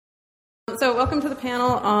So welcome to the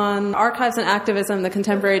panel on Archives and Activism, the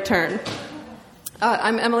Contemporary Turn.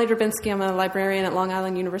 I'm Emily Drabinski. I'm a librarian at Long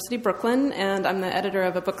Island University, Brooklyn, and I'm the editor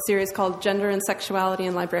of a book series called Gender and Sexuality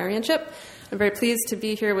in Librarianship. I'm very pleased to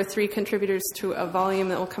be here with three contributors to a volume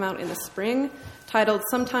that will come out in the spring, titled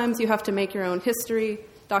Sometimes You Have to Make Your Own History,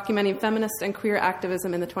 Documenting Feminist and Queer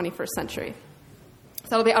Activism in the 21st Century.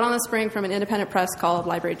 So it'll be out on the spring from an independent press called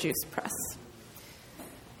Library Juice Press.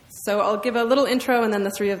 So I'll give a little intro, and then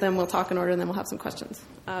the three of them will talk in order, and then we'll have some questions.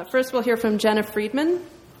 First, we'll hear from Jenna Friedman.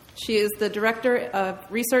 She is the Director of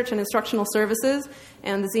Research and Instructional Services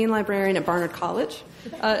and the Zine Librarian at Barnard College.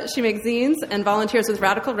 She makes zines and volunteers with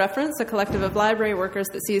Radical Reference, a collective of library workers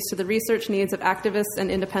that sees to the research needs of activists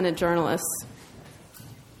and independent journalists.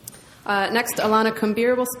 Next, Alana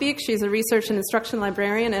Kumbir will speak. She's a research and instruction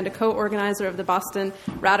librarian and a co-organizer of the Boston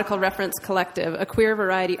Radical Reference Collective, a queer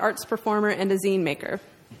variety arts performer and a zine maker.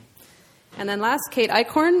 And then last, Kate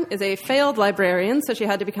Eichhorn is a failed librarian, so she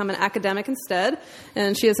had to become an academic instead,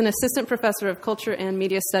 and she is an assistant professor of culture and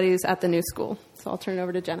media studies at the New School. So I'll turn it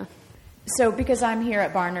over to Jenna. So because I'm here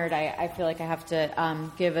at Barnard, I feel like I have to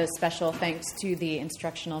give a special thanks to the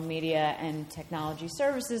Instructional Media and Technology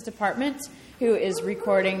Services Department, who is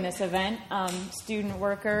recording this event, student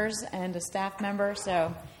workers and a staff member,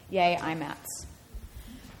 so yay, IMATS.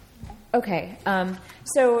 Okay,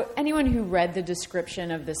 so anyone who read the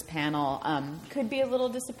description of this panel could be a little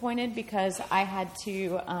disappointed because I had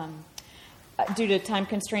to, due to time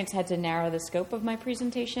constraints, had to narrow the scope of my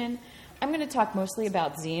presentation. I'm going to talk mostly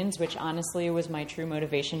about zines, which honestly was my true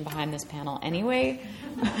motivation behind this panel anyway,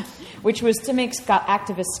 which was to make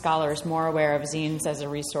activist scholars more aware of zines as a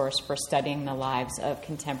resource for studying the lives of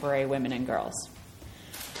contemporary women and girls.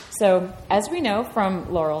 So, as we know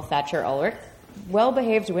from Laurel Thatcher Ulrich,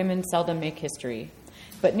 well-behaved women seldom make history,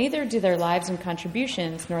 but neither do their lives and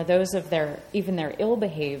contributions, nor those of even their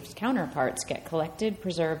ill-behaved counterparts get collected,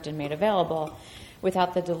 preserved, and made available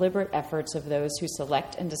without the deliberate efforts of those who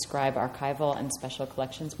select and describe archival and special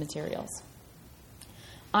collections materials.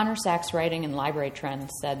 Honor Sachs, writing in Library Trends,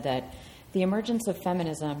 said that the emergence of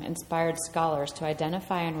feminism inspired scholars to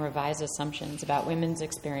identify and revise assumptions about women's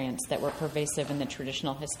experience that were pervasive in the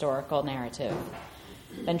traditional historical narrative.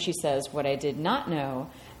 Then she says, what I did not know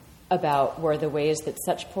about were the ways that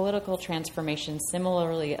such political transformations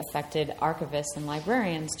similarly affected archivists and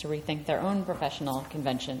librarians to rethink their own professional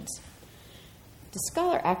conventions. Do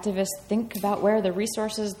scholar activists think about where the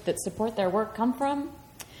resources that support their work come from?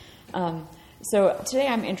 So today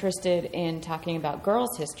I'm interested in talking about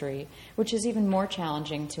girls' history, which is even more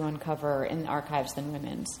challenging to uncover in archives than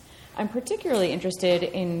women's. I'm particularly interested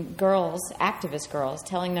in girls, activist girls,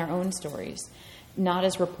 telling their own stories, not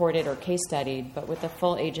as reported or case studied, but with the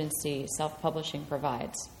full agency self-publishing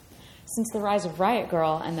provides. Since the rise of Riot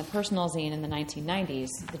Girl and the personal zine in the 1990s,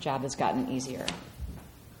 the job has gotten easier.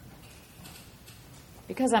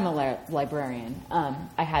 Because I'm a librarian,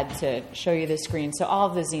 I had to show you this screen. So all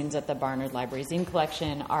of the zines at the Barnard Library Zine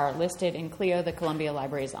Collection are listed in CLIO, the Columbia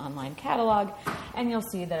Library's online catalog, and you'll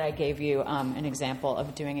see that I gave you an example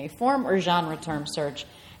of doing a form or genre term search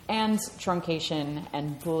and truncation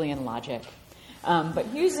and Boolean logic.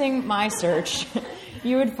 But using my search,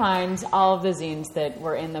 you would find all of the zines that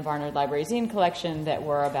were in the Barnard Library Zine Collection that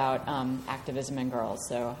were about activism and girls.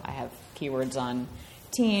 So I have keywords on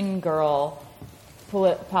teen, girl,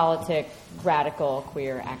 politic, radical,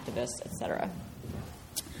 queer, activist, etc.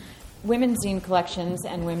 Women's zine collections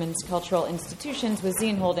and women's cultural institutions with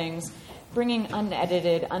zine holdings bringing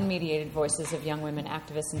unedited, unmediated voices of young women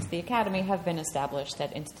activists into the academy have been established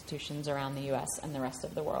at institutions around the U.S. and the rest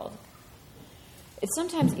of the world. It's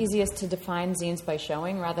sometimes easiest to define zines by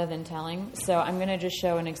showing rather than telling, so I'm going to just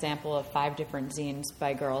show an example of 5 different zines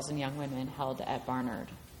by girls and young women held at Barnard.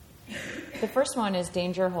 The first one is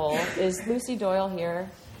Danger Hole. Is Lucy Doyle here?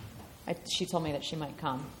 She told me that she might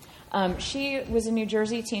come. She was a New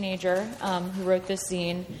Jersey teenager who wrote this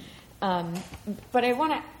zine. But I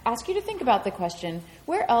want to ask you to think about the question,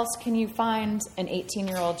 where else can you find an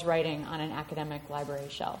 18-year-old's writing on an academic library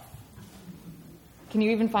shelf? Can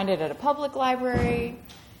you even find it at a public library?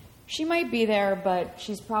 She might be there, but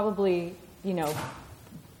she's probably,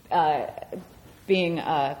 being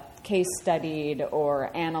case studied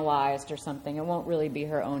or analyzed or something. It won't really be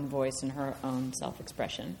her own voice and her own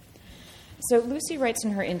self-expression. So Lucy writes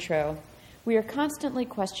in her intro, we are constantly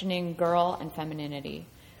questioning girl and femininity.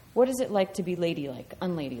 What is it like to be ladylike,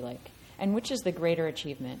 unladylike? And which is the greater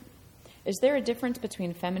achievement? Is there a difference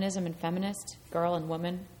between feminism and feminist, girl and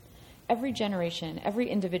woman? Every generation, every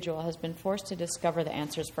individual has been forced to discover the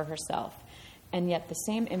answers for herself, and yet the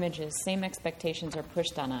same images, same expectations are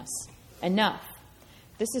pushed on us. Enough.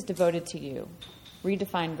 This is devoted to you.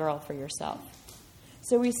 Redefine girl for yourself.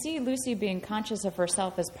 So we see Lucy being conscious of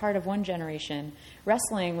herself as part of one generation,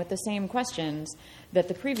 wrestling with the same questions that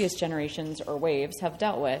the previous generations or waves have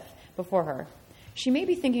dealt with before her. She may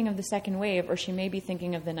be thinking of the second wave, or she may be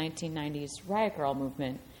thinking of the 1990s Riot Girl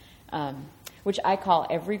movement, which I call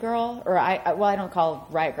Every Girl, or I don't call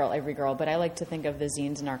Riot Girl Every Girl, but I like to think of the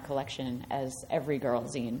zines in our collection as Every Girl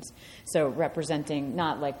zines. So representing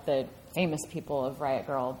not like the famous people of Riot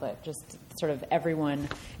Girl, but just sort of everyone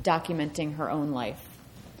documenting her own life.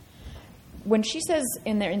 When she says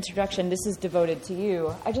in their introduction, "This is devoted to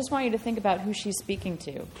you," I just want you to think about who she's speaking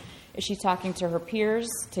to. Is she talking to her peers,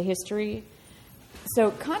 to history? So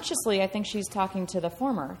consciously, I think she's talking to the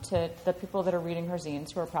former, to the people that are reading her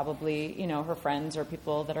zines, who are probably, her friends or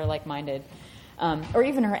people that are like-minded, or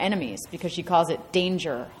even her enemies, because she calls it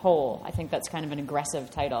Danger Hole. I think that's kind of an aggressive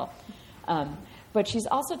title. But she's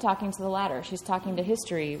also talking to the latter. She's talking to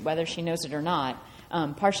history, whether she knows it or not,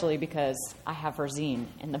 partially because I have her zine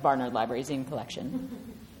in the Barnard Library zine collection.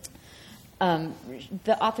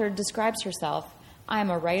 The author describes herself: "I am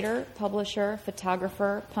a writer, publisher,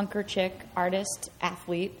 photographer, punker chick, artist,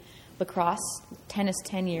 athlete, lacrosse, tennis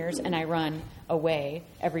 10 years, and I run away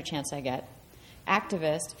every chance I get.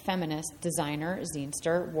 Activist, feminist, designer,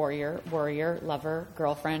 zinester, warrior, lover,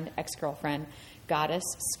 girlfriend, ex-girlfriend, goddess,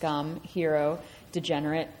 scum, hero,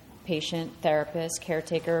 degenerate, patient, therapist,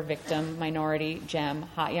 caretaker, victim, minority, gem,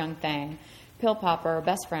 hot young thing, pill popper,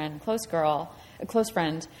 best friend, close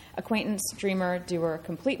friend, acquaintance, dreamer, doer,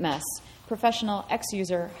 complete mess, professional,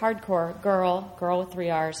 ex-user, hardcore, girl with 3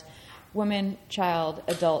 R's, woman, child,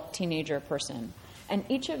 adult, teenager, person." And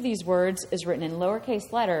each of these words is written in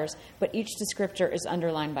lowercase letters, but each descriptor is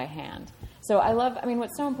underlined by hand. So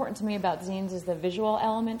what's so important to me about zines is the visual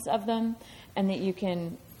elements of them, and that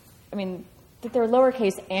that they're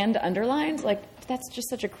lowercase and underlined. Like, that's just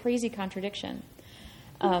such a crazy contradiction.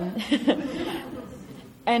 And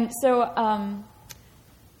so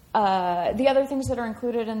the other things that are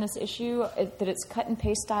included in this issue, that it's cut and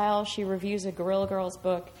paste style. She reviews a Guerrilla Girls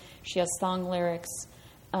book. She has song lyrics.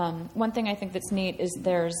 One thing I think that's neat is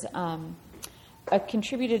there's a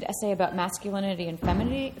contributed essay about masculinity and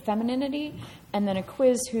femininity, and then a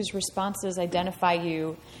quiz whose responses identify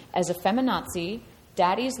you as a feminazi,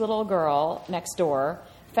 daddy's little girl next door,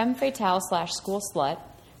 femme fatale / school slut,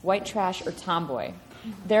 white trash, or tomboy,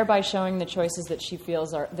 thereby showing the choices that she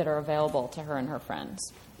feels that are available to her and her friends.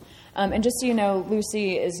 And just so you know,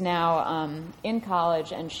 Lucy is now in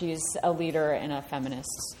college, and she's a leader in a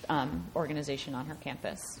feminist organization on her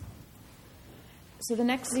campus. So the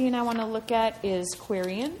next zine I want to look at is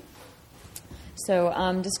Queerian.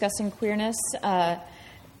 So discussing queerness.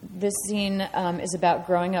 This zine is about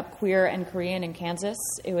growing up queer and Korean in Kansas.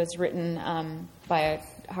 It was written by a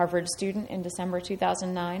Harvard student in December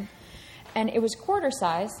 2009. And it was quarter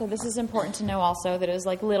size, so this is important to know also, that it was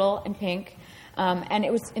like little and pink. And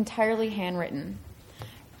it was entirely handwritten.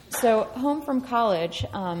 So home from college,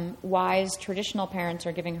 wise, traditional parents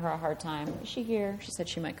are giving her a hard time. Is she here? She said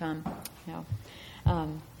she might come. No.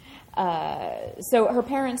 So her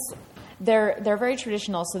parents, they're very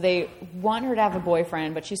traditional, so they want her to have a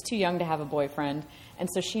boyfriend, but she's too young to have a boyfriend. And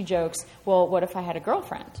so she jokes, "Well, what if I had a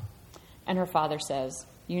girlfriend?" And her father says,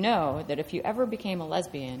 "You know that if you ever became a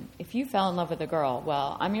lesbian, if you fell in love with a girl,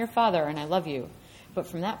 well, I'm your father and I love you. But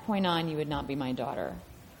from that point on, you would not be my daughter.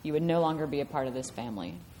 You would no longer be a part of this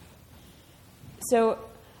family." So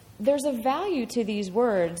there's a value to these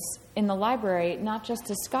words in the library, not just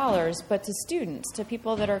to scholars, but to students, to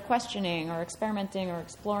people that are questioning or experimenting or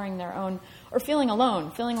exploring their own, or feeling alone,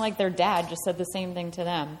 feeling like their dad just said the same thing to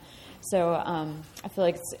them. So I feel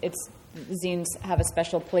like zines have a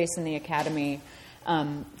special place in the academy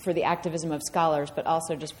for the activism of scholars, but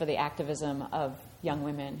also just for the activism of young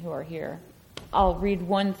women who are here. I'll read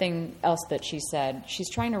one thing else that she said. She's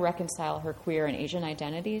trying to reconcile her queer and Asian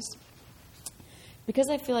identities. "Because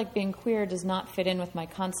I feel like being queer does not fit in with my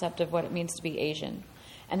concept of what it means to be Asian.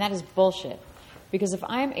 And that is bullshit. Because if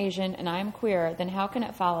I am Asian and I am queer, then how can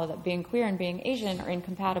it follow that being queer and being Asian are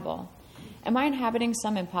incompatible? Am I inhabiting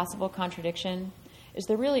some impossible contradiction? Is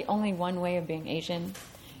there really only one way of being Asian?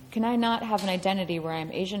 Can I not have an identity where I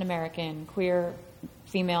am Asian American, queer,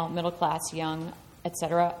 female, middle class, young,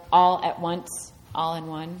 etc., all at once, all in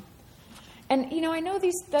one?" And, I know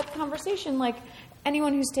that conversation, like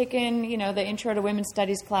anyone who's taken, the Intro to Women's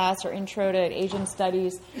Studies class or Intro to Asian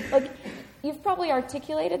Studies, like, you've probably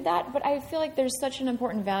articulated that, but I feel like there's such an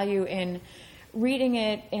important value in reading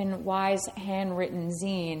it in Wise handwritten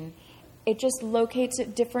zine. It just locates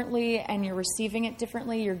it differently, and you're receiving it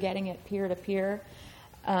differently. You're getting it peer to peer.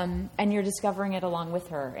 And you're discovering it along with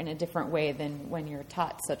her in a different way than when you're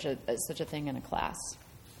taught such a thing in a class.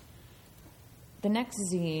 The next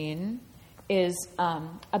zine is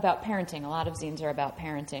about parenting. A lot of zines are about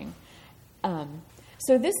parenting.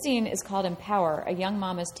 So this zine is called Empower, A Young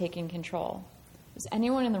Mom is Taking Control. Is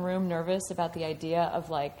anyone in the room nervous about the idea of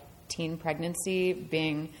like teen pregnancy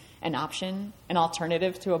being an option, an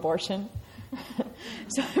alternative to abortion?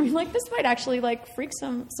 So I mean, like, this might actually like freak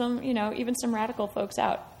some even some radical folks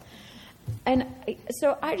out. And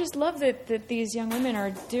so I just love that these young women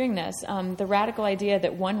are doing this. The radical idea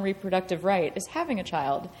that one reproductive right is having a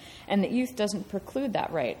child, and that youth doesn't preclude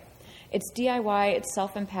that right. It's DIY, it's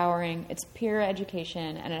self-empowering, it's peer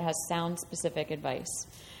education, and it has sound specific advice.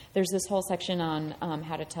 There's this whole section on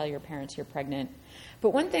how to tell your parents you're pregnant. But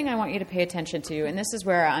one thing I want you to pay attention to, and this is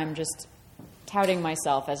where I'm just touting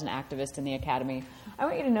myself as an activist in the academy, I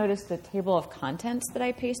want you to notice the table of contents that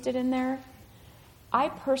I pasted in there. I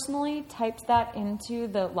personally typed that into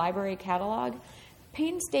the library catalog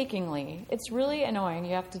painstakingly. It's really annoying.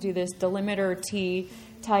 You have to do this delimiter T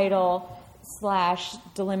title /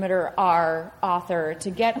 delimiter R author to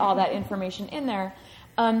get all that information in there.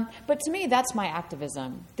 But to me, that's my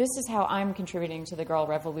activism. This is how I'm contributing to the Girl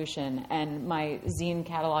Revolution and my zine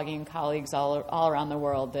cataloging colleagues all around the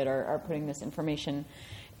world that are putting this information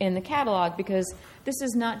in the catalog, because this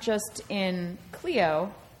is not just in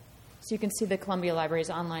Clio, so you can see the Columbia Library's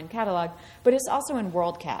online catalog, but it's also in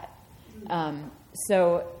WorldCat.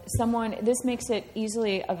 So this makes it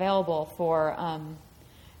easily available for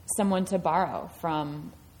someone to borrow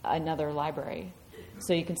from another library.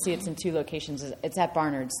 So you can see it's in 2 locations. It's at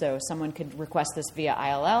Barnard, so someone could request this via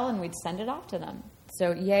ILL, and we'd send it off to them.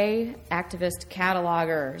 So yay, activist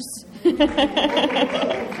catalogers. Woohoo!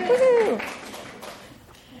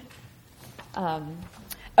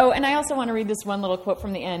 And I also want to read this one little quote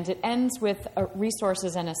from the end. It ends with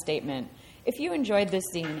resources and a statement. If you enjoyed this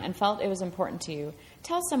zine and felt it was important to you,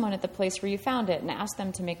 tell someone at the place where you found it and ask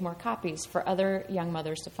them to make more copies for other young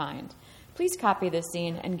mothers to find. Please copy this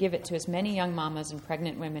zine and give it to as many young mamas and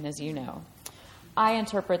pregnant women as you know. I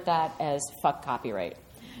interpret that as fuck copyright,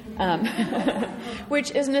 which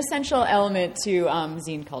is an essential element to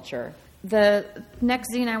zine culture. The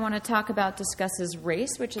next zine I want to talk about discusses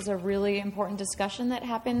race, which is a really important discussion that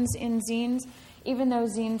happens in zines, even though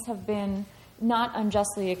zines have been not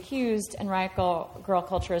unjustly accused, and radical girl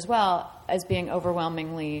culture as well, as being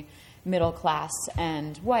overwhelmingly middle class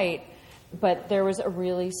and white. But there was a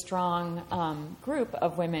really strong group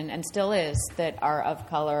of women, and still is, that are of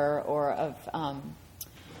color or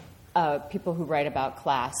of people who write about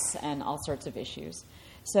class and all sorts of issues.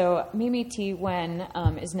 So Mimi T. Wen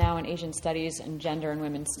is now an Asian Studies and Gender and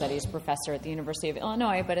Women's Studies professor at the University of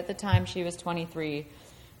Illinois, but at the time she was 23,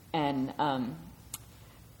 and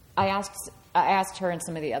I asked her and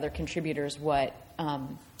some of the other contributors what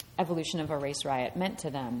Evolution of a Race Riot meant to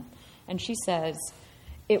them, and she says,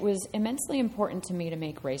 "It was immensely important to me to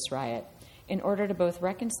make Race Riot in order to both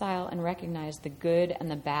reconcile and recognize the good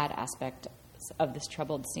and the bad aspects of this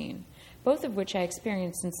troubled scene, both of which I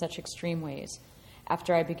experienced in such extreme ways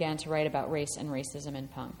after I began to write about race and racism in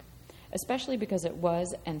punk, especially because it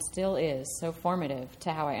was and still is so formative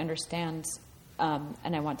to how I understand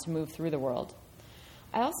and I want to move through the world.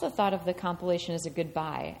 I also thought of the compilation as a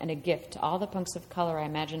goodbye and a gift to all the punks of color I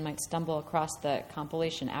imagined might stumble across the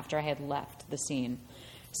compilation after I had left the scene,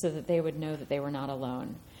 so that they would know that they were not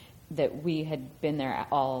alone, that we had been there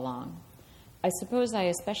all along. I suppose I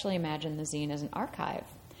especially imagined the zine as an archive,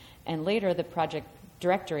 and later the project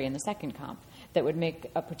directory in the second comp, that would make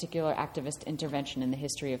a particular activist intervention in the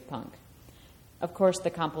history of punk. Of course, the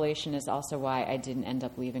compilation is also why I didn't end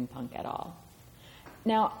up leaving punk at all."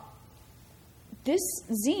 Now, this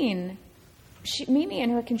zine, Mimi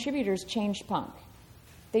and her contributors changed punk.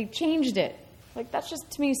 They changed it. Like, that's just,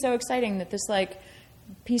 to me, so exciting that this, like,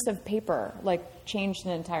 piece of paper, like, changed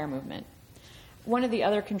an entire movement. One of the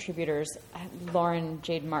other contributors, Lauren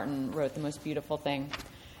Jade Martin, wrote the most beautiful thing.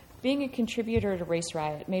 "Being a contributor to Race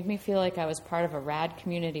Riot made me feel like I was part of a rad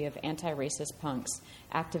community of anti-racist punks,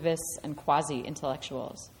 activists, and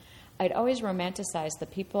quasi-intellectuals. I'd always romanticized the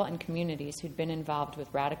people and communities who'd been involved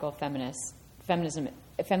with radical feminist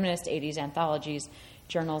 80s anthologies,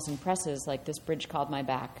 journals, and presses like This Bridge Called My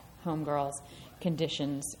Back, Homegirls,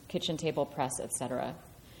 Conditions, Kitchen Table Press, etc.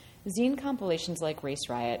 Zine compilations like Race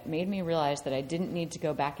Riot made me realize that I didn't need to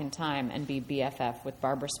go back in time and be BFF with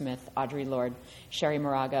Barbara Smith, Audre Lorde, Sherry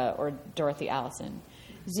Moraga, or Dorothy Allison.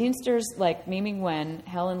 Zinesters like Mimi Wen,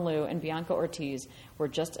 Helen Liu, and Bianca Ortiz were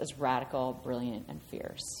just as radical, brilliant, and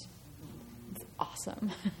fierce." It's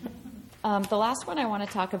awesome. The last one I want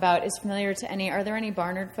to talk about is familiar to are there any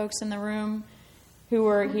Barnard folks in the room who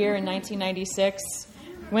were here in 1996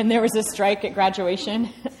 when there was a strike at graduation.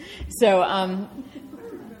 So,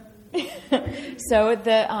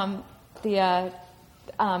 the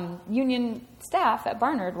union staff at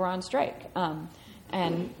Barnard were on strike,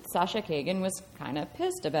 and Sasha Kagan was kind of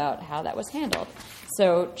pissed about how that was handled.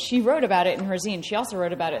 So she wrote about it in her zine. She also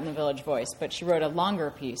wrote about it in the Village Voice, but she wrote a longer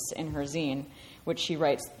piece in her zine, which she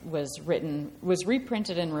writes was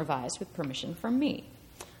reprinted and revised with permission from me.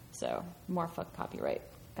 So more fuck copyright.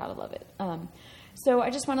 Gotta love it. So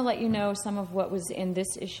I just want to let you know some of what was in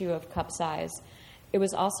this issue of Cup Size. It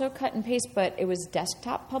was also cut and paste, but it was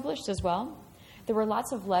desktop published as well. There were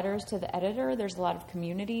lots of letters to the editor. There's a lot of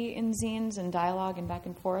community in zines and dialogue and back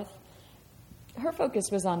and forth. Her focus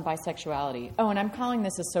was on bisexuality. Oh, and I'm calling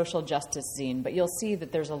this a social justice zine, but you'll see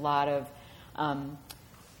that there's a lot of,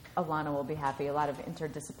 Alana will be happy, a lot of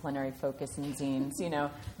interdisciplinary focus in zines. You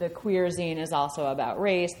know, the queer zine is also about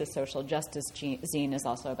race. The social justice zine is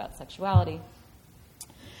also about sexuality.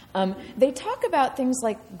 They talk about things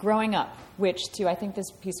like growing up, which, too, I think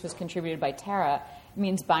this piece was contributed by Tara,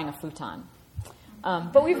 means buying a futon.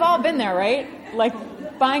 But we've all been there, right? Like,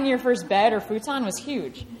 buying your first bed or futon was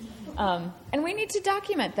huge. And we need to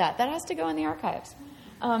document that. That has to go in the archives.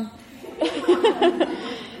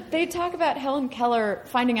 They talk about Helen Keller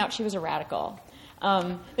finding out she was a radical.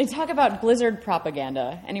 They talk about blizzard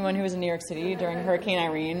propaganda. Anyone who was in New York City during Hurricane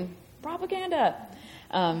Irene, propaganda.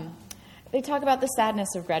 They talk about the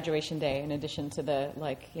sadness of graduation day in addition to the,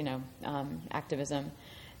 activism.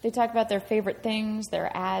 They talk about their favorite things, their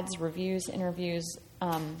ads, reviews, interviews,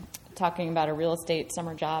 talking about a real estate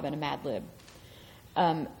summer job and a Mad Lib.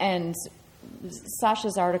 And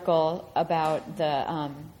Sasha's article about the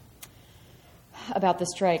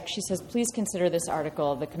strike, she says, please consider this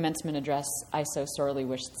article the commencement address I so sorely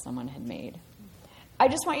wished someone had made. I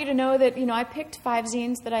just want you to know that, I picked 5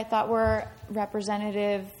 zines that I thought were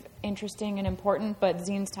representative, interesting, and important, but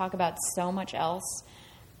zines talk about so much else.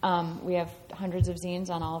 We have hundreds of zines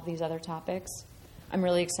on all of these other topics. I'm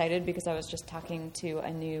really excited because I was just talking to a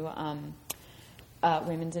new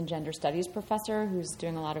women's and gender studies professor who's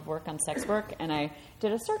doing a lot of work on sex work, and I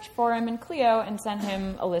did a search for him in Clio and sent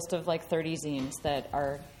him a list of 30 zines that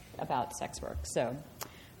are about sex work. So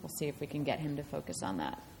we'll see if we can get him to focus on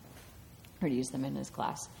that or to use them in his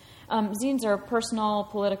class. Zines are personal,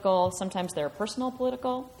 political. Sometimes they're personal,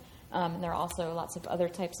 political. And there are also lots of other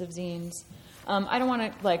types of zines. I don't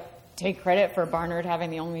want to take credit for Barnard having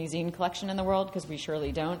the only zine collection in the world, because we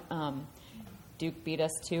surely don't. Duke beat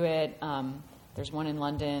us to it. There's one in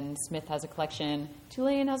London. Smith has a collection.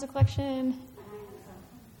 Tulane has a collection.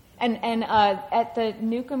 And at the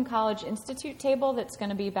Newcomb College Institute table that's going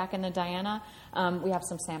to be back in the Diana, we have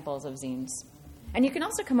some samples of zines. And you can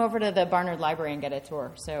also come over to the Barnard Library and get a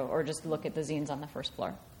tour, or just look at the zines on the first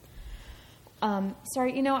floor.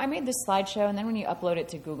 Sorry, I made this slideshow, and then when you upload it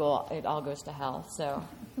to Google, it all goes to hell. So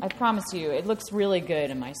I promise you, it looks really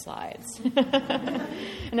good in my slides.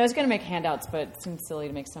 And I was going to make handouts, but it seemed silly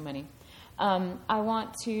to make so many. I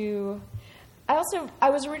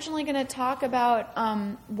was originally going to talk about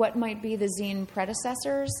what might be the zine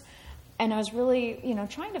predecessors, and I was really,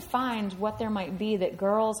 trying to find what there might be that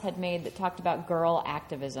girls had made that talked about girl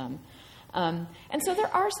activism. And so there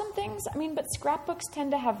are some things, but scrapbooks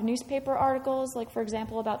tend to have newspaper articles, like, for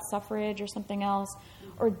example, about suffrage or something else,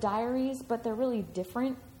 or diaries, but they're really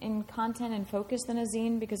different in content and focus than a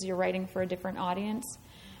zine because you're writing for a different audience.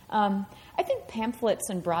 I think pamphlets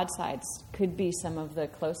and broadsides could be some of the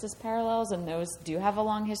closest parallels, and those do have a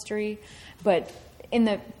long history, but in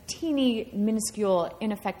the teeny, minuscule,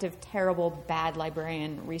 ineffective, terrible, bad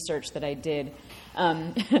librarian research that I did,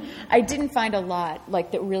 I didn't find a lot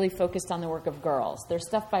that really focused on the work of girls. There's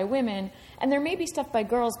stuff by women, and there may be stuff by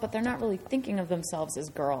girls, but they're not really thinking of themselves as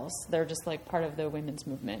girls. They're just part of the women's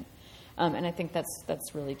movement. And I think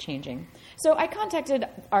that's really changing. So I contacted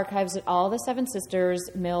archives at all the Seven Sisters,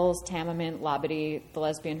 Mills, Tamiment, Labadie, the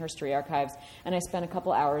Lesbian Herstory archives, and I spent a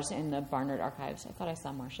couple hours in the Barnard archives. I thought I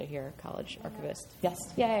saw Marcia here, college archivist. Yes,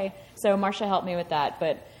 yay. So Marcia helped me with that,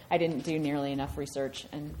 but I didn't do nearly enough research,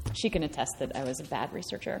 and she can attest that I was a bad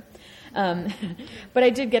researcher. But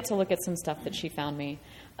I did get to look at some stuff that she found me.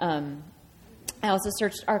 I also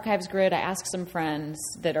searched Archives Grid. I asked some friends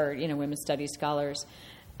that are, women's studies scholars.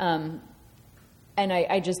 And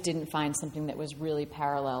I just didn't find something that was really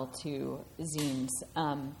parallel to zines.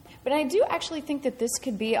 But I do actually think that this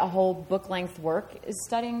could be a whole book-length work, is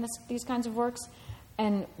studying these kinds of works.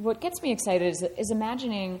 And what gets me excited is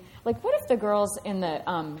imagining, like, what if the girls in the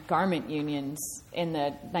garment unions in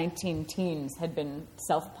the 19-teens had been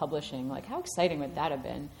self-publishing? Like, how exciting would that have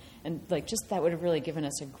been? And, like, just that would have really given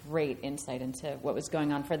us a great insight into what was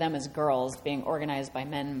going on for them as girls, being organized by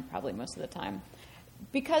men probably most of the time.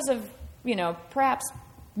 Because of, perhaps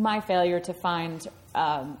my failure to find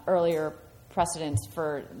earlier precedents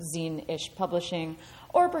for zine-ish publishing,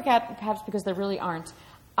 or perhaps because there really aren't,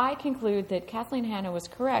 I conclude that Kathleen Hanna was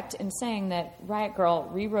correct in saying that Riot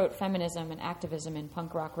Grrrl rewrote feminism and activism in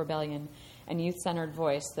punk rock rebellion and youth-centered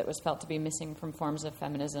voice that was felt to be missing from forms of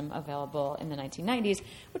feminism available in the 1990s,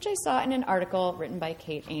 which I saw in an article written by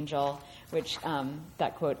Kate Angel, which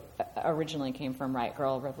that quote originally came from Riot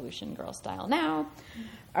Grrrl, Revolution Girl Style Now.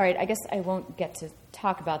 All right, I guess I won't get to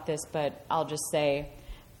talk about this, but I'll just say,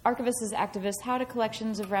 archivists as activists, how do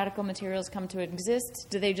collections of radical materials come to exist?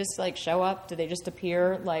 Do they just, show up? Do they just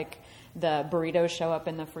appear like the burritos show up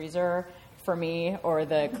in the freezer for me, or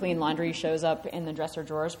the clean laundry shows up in the dresser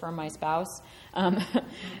drawers for my spouse?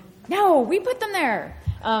 No, we put them there.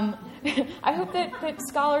 I hope that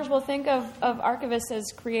scholars will think of archivists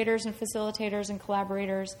as creators and facilitators and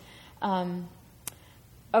collaborators.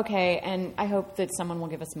 Okay, and I hope that someone will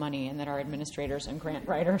give us money and that our administrators and grant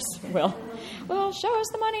writers will show us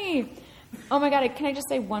the money. Oh my God, can I just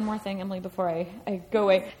say one more thing, Emily, before I go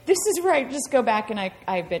away? This is where I just go back and I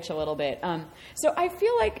bitch a little bit. So I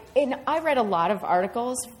feel like, I read a lot of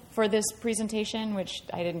articles for this presentation, which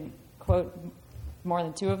I didn't quote more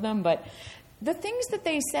than 2 of them, but the things that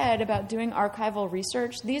they said about doing archival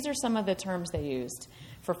research, these are some of the terms they used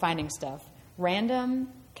for finding stuff. Random,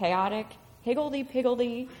 chaotic,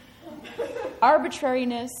 higgledy-piggledy,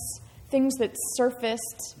 arbitrariness, things that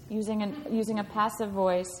surfaced using a passive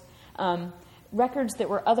voice, records that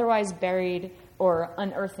were otherwise buried, or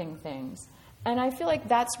unearthing things. And I feel like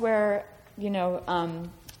that's where,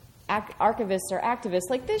 archivists or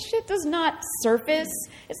activists, this shit does not surface.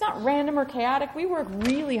 It's not random or chaotic. We work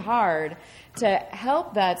really hard to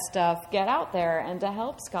help that stuff get out there and to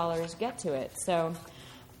help scholars get to it. So,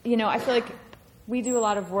 I feel like we do a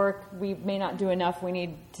lot of work. We may not do enough. We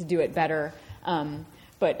need to do it better.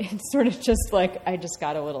 But it's sort of just I just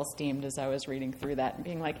got a little steamed as I was reading through that and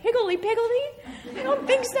being like, higgledy-piggledy? I don't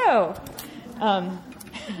think so.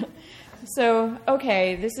 So,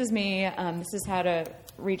 okay, this is me. This is how to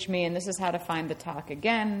reach me, and this is how to find the talk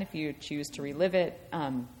again if you choose to relive it.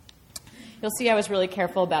 You'll see I was really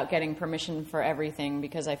careful about getting permission for everything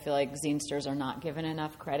because I feel like zinesters are not given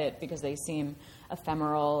enough credit because they seem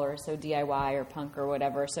ephemeral or so DIY or punk or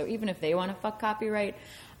whatever. So even if they want to fuck copyright,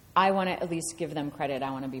 I want to at least give them credit. I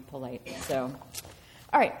want to be polite. So,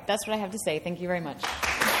 all right, that's what I have to say. Thank you very much.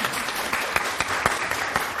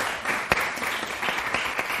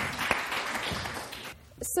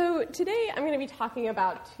 So today I'm going to be talking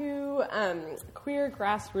about 2 queer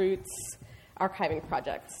grassroots archiving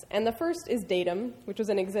projects. And the first is Datum, which was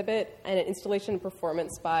an exhibit and an installation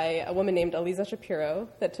performance by a woman named Aliza Shapiro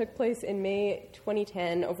that took place in May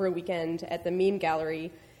 2010 over a weekend at the Meme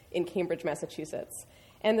Gallery in Cambridge, Massachusetts.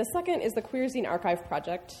 And the second is the Queer Zine Archive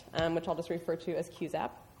Project, which I'll just refer to as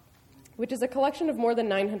QZAP, which is a collection of more than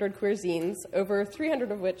 900 queer zines, over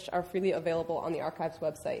 300 of which are freely available on the archive's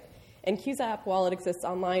website. And QZAP, while it exists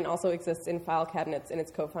online, also exists in file cabinets in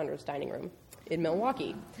its co-founder's dining room in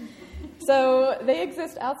Milwaukee. So they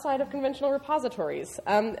exist outside of conventional repositories.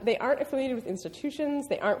 They aren't affiliated with institutions,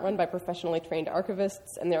 they aren't run by professionally trained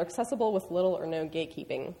archivists, and they're accessible with little or no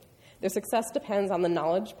gatekeeping. Their success depends on the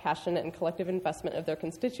knowledge, passion, and collective investment of their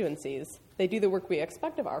constituencies. They do the work we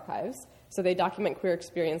expect of archives, so they document queer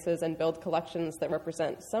experiences and build collections that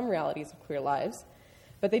represent some realities of queer lives,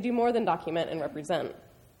 but they do more than document and represent.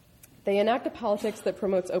 They enact a politics that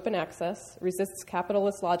promotes open access, resists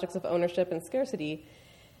capitalist logics of ownership and scarcity,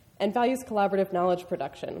 and values collaborative knowledge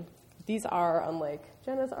production. These are, unlike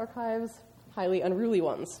Jenna's archives, highly unruly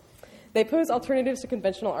ones. They pose alternatives to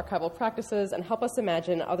conventional archival practices and help us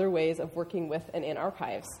imagine other ways of working with and in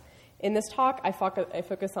archives. In this talk, I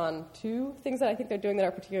focus on 2 things that I think they're doing that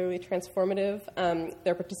are particularly transformative,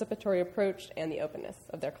 their participatory approach and the openness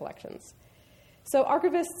of their collections. So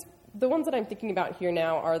archivists, the ones that I'm thinking about here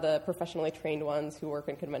now are the professionally trained ones who work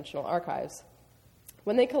in conventional archives.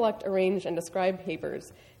 When they collect, arrange, and describe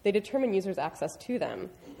papers, they determine users' access to them.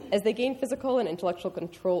 As they gain physical and intellectual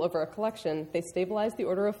control over a collection, they stabilize the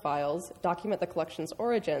order of files, document the collection's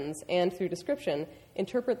origins, and, through description,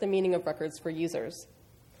 interpret the meaning of records for users.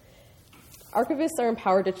 Archivists are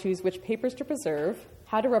empowered to choose which papers to preserve,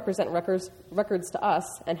 how to represent records to us,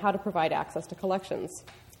 and how to provide access to collections.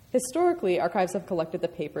 Historically, archives have collected the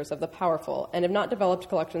papers of the powerful and have not developed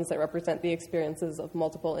collections that represent the experiences of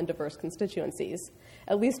multiple and diverse constituencies,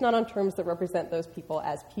 at least not on terms that represent those people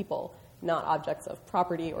as people, not objects of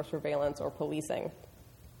property or surveillance or policing.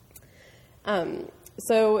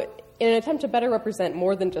 So in an attempt to better represent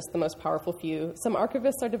more than just the most powerful few, some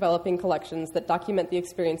archivists are developing collections that document the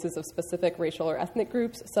experiences of specific racial or ethnic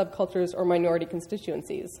groups, subcultures, or minority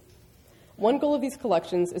constituencies. One goal of these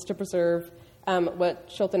collections is to preserve what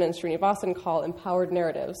Shilton and Srinivasan call empowered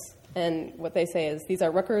narratives. And what they say is these are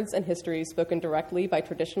records and histories spoken directly by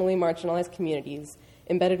traditionally marginalized communities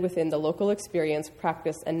embedded within the local experience,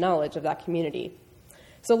 practice, and knowledge of that community.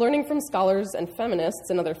 So learning from scholars and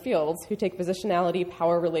feminists in other fields who take positionality,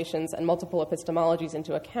 power relations, and multiple epistemologies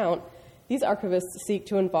into account, these archivists seek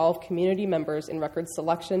to involve community members in record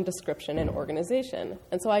selection, description, and organization.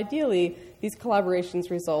 And so ideally, these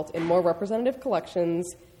collaborations result in more representative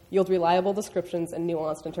collections, yield reliable descriptions and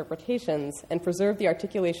nuanced interpretations, and preserve the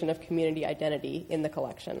articulation of community identity in the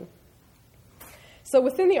collection. So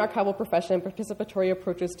within the archival profession, participatory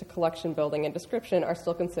approaches to collection building and description are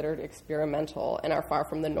still considered experimental and are far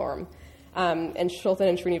from the norm. And Shilton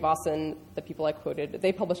and Srinivasan, the people I quoted,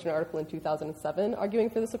 they published an article in 2007 arguing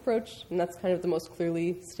for this approach, and that's kind of the most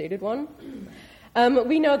clearly stated one.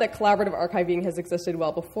 We know that collaborative archiving has existed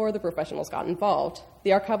well before the professionals got involved.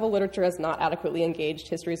 The archival literature has not adequately engaged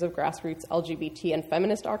histories of grassroots LGBT and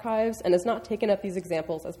feminist archives and has not taken up these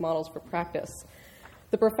examples as models for practice.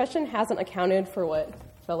 The profession hasn't accounted for what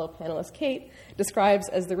fellow panelist Kate describes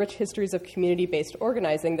as the rich histories of community-based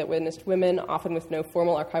organizing that witnessed women, often with no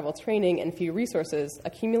formal archival training and few resources,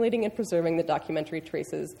 accumulating and preserving the documentary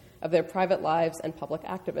traces of their private lives and public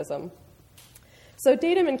activism. So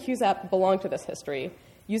Datum and CUSAP belong to this history,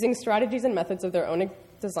 using strategies and methods of their own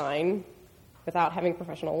design without having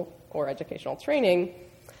professional or educational training.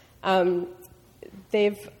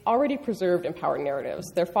 They've already preserved empowered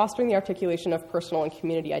narratives. They're fostering the articulation of personal and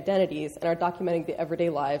community identities and are documenting the everyday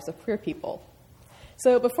lives of queer people.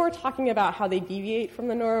 So before talking about how they deviate from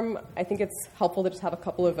the norm, I think it's helpful to just have a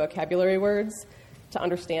couple of vocabulary words to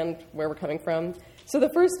understand where we're coming from. So the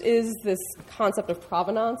first is this concept of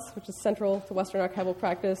provenance, which is central to Western archival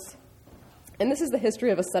practice. And this is the history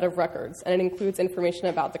of a set of records, and it includes information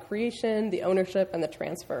about the creation, the ownership, and the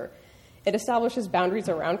transfer. It establishes boundaries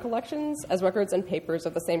around collections, as records and papers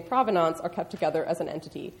of the same provenance are kept together as an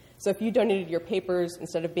entity. So if you donated your papers,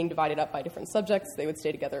 instead of being divided up by different subjects, they would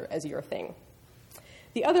stay together as your thing.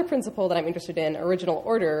 The other principle that I'm interested in, original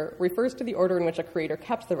order, refers to the order in which a creator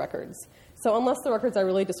kept the records. So unless the records are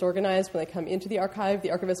really disorganized when they come into the archive,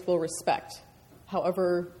 the archivist will respect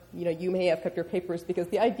however you may have kept your papers, because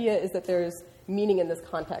the idea is that there's meaning in this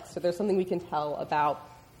context. So there's something we can tell about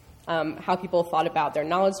how people thought about their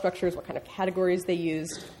knowledge structures, what kind of categories they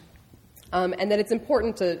used, and that it's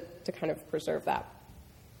important to kind of preserve that.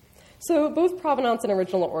 So both provenance and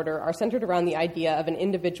original order are centered around the idea of an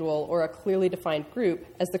individual or a clearly defined group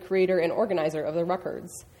as the creator and organizer of the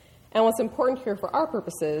records. And what's important here for our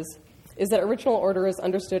purposes is that original order is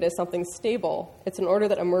understood as something stable. It's an order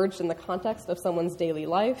that emerged in the context of someone's daily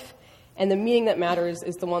life, and the meaning that matters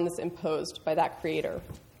is the one that's imposed by that creator.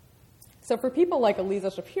 So for people like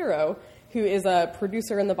Aliza Shapiro, who is a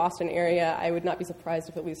producer in the Boston area, I would not be surprised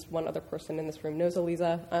if at least one other person in this room knows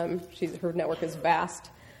Aliza. Her network is vast.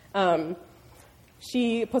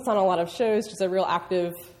 She puts on a lot of shows. She's a real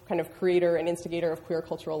active kind of creator and instigator of queer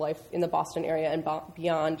cultural life in the Boston area and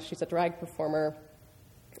beyond. She's a drag performer.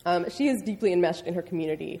 She is deeply enmeshed in her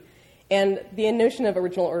community. And the notion of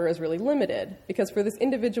original order is really limited, because for this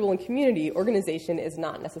individual and community, organization is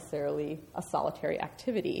not necessarily a solitary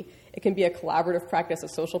activity. It can be a collaborative practice, a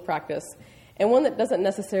social practice, and one that doesn't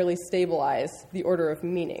necessarily stabilize the order of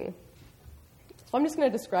meaning. So I'm just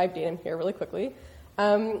going to describe Datum here really quickly.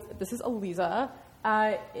 This is Aliza.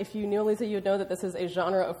 If you knew Aliza, you would know that this is a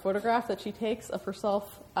genre of photograph that she takes of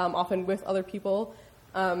herself, often with other people.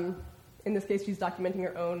 In this case, she's documenting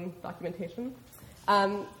her own documentation.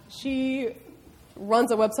 She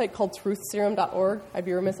runs a website called truthserum.org. I'd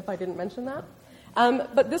be remiss if I didn't mention that.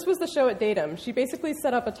 But this was the show at Datum. She basically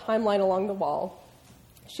set up a timeline along the wall.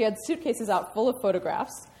 She had suitcases out full of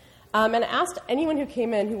photographs, and asked anyone who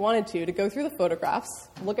came in who wanted to go through the photographs,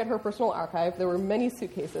 look at her personal archive. There were many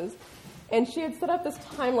suitcases. And she had set up this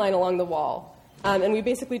timeline along the wall. And we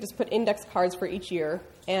basically just put index cards for each year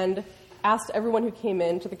and asked everyone who came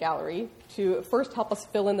into the gallery to first help us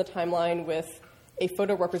fill in the timeline with a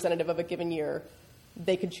photo representative of a given year.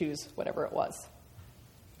 They could choose whatever it was.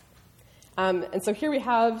 And so here we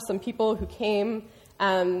have some people who came,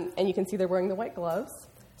 and you can see they're wearing the white gloves.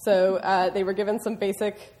 So they were given some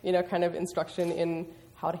basic, kind of instruction in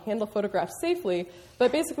how to handle photographs safely,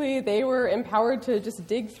 but basically they were empowered to just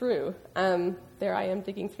dig through. There I am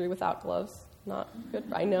digging through without gloves. Not good,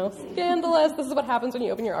 I know, scandalous. This is what happens when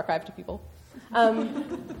you open your archive to people.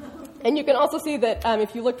 And you can also see that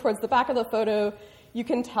if you look towards the back of the photo, you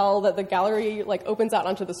can tell that the gallery opens out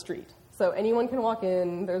onto the street. So anyone can walk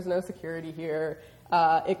in, there's no security here,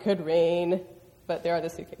 it could rain, but there are the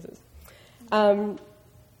suitcases.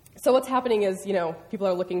 So what's happening is, people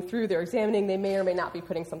are looking through, they're examining, they may or may not be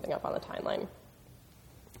putting something up on the timeline.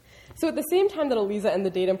 So at the same time that Eliza and the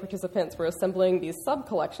Datum participants were assembling these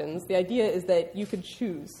sub-collections, the idea is that you could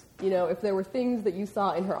choose. If there were things that you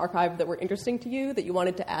saw in her archive that were interesting to you, that you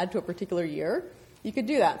wanted to add to a particular year, you could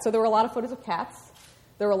do that. So there were a lot of photos of cats.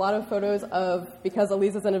 There were a lot of photos of, because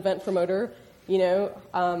Eliza's an event promoter,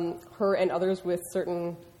 her and others with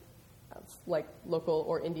certain local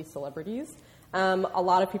or indie celebrities. A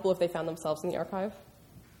lot of people, if they found themselves in the archive,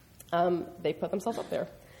 they put themselves up there.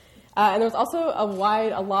 And there was also a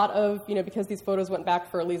lot of, because these photos went back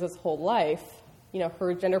for Eliza's whole life,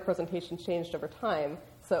 her gender presentation changed over time.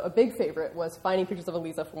 So a big favorite was finding pictures of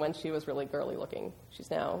Eliza from when she was really girly looking. She's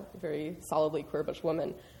now a very solidly queer butch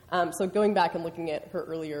woman. So going back and looking at her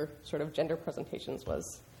earlier sort of gender presentations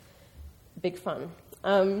was big fun.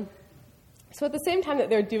 So at the same time that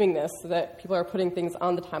they're doing this, so that people are putting things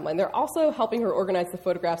on the timeline, they're also helping her organize the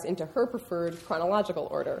photographs into her preferred chronological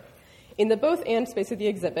order. In the both and space of the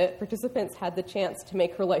exhibit, participants had the chance to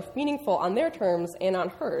make her life meaningful on their terms and on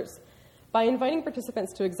hers. By inviting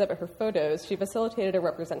participants to exhibit her photos, she facilitated a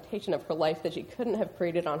representation of her life that she couldn't have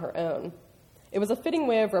created on her own. It was a fitting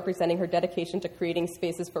way of representing her dedication to creating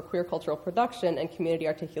spaces for queer cultural production and community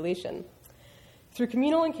articulation. Through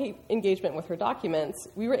communal engagement with her documents,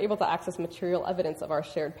 we were able to access material evidence of our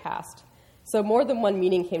shared past. So more than one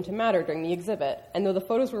meaning came to matter during the exhibit, and though the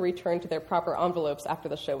photos were returned to their proper envelopes after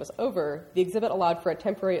the show was over, the exhibit allowed for a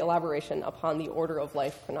temporary elaboration upon the order of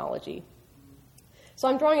life chronology. So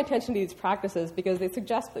I'm drawing attention to these practices because they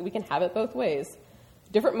suggest that we can have it both ways.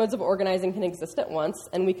 Different modes of organizing can exist at once,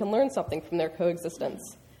 and we can learn something from their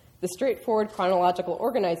coexistence. The straightforward chronological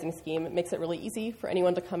organizing scheme makes it really easy for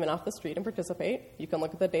anyone to come in off the street and participate. You can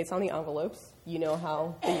look at the dates on the envelopes. You know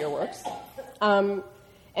how the year works.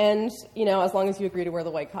 And, as long as you agree to wear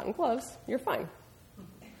the white cotton gloves, you're fine.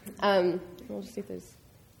 We'll just see if there's...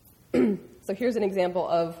 So here's an example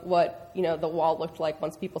of what, the wall looked like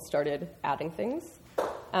once people started adding things.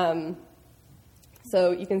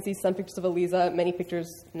 So you can see some pictures of Eliza, many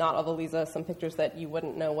pictures not of Eliza, some pictures that you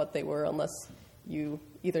wouldn't know what they were unless you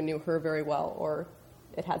either knew her very well or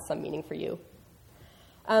it had some meaning for you.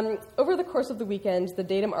 Over the course of the weekend, the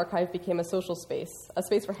Datum Archive became a social space, a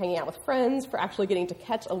space for hanging out with friends, for actually getting to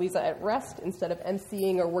catch Eliza at rest instead of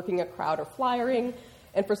emceeing or working a crowd or flyering,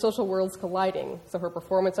 and for social worlds colliding. So her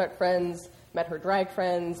performance art friends met her drag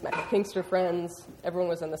friends, met her Kinkster friends. Everyone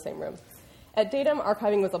was in the same room. At Datum,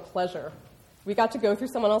 archiving was a pleasure. We got to go through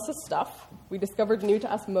someone else's stuff. We discovered new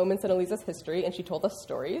to us moments in Eliza's history, and she told us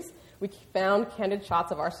stories. We found candid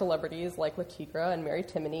shots of our celebrities like Latigra and Mary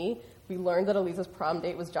Timony. We learned that Eliza's prom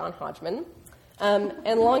date was John Hodgman.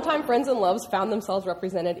 And longtime friends and loves found themselves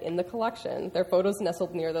represented in the collection, their photos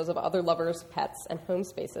nestled near those of other lovers, pets, and home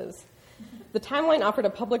spaces. The timeline offered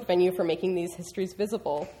a public venue for making these histories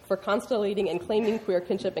visible, for constellating and claiming queer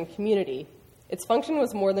kinship and community. Its function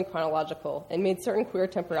was more than chronological and made certain queer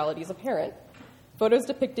temporalities apparent. Photos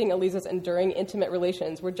depicting Eliza's enduring intimate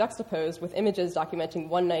relations were juxtaposed with images documenting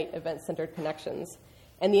one-night event-centered connections.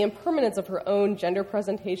 And the impermanence of her own gender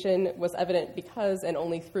presentation was evident because and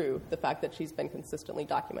only through the fact that she's been consistently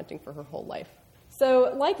documenting for her whole life.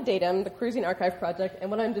 So like Datum, the Queer Zine Archive Project,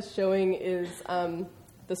 and what I'm just showing is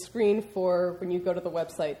the screen for when you go to the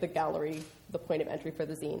website, the gallery, the point of entry for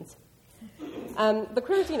the zines. The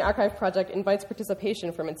Queer Zine Archive Project invites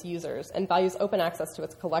participation from its users and values open access to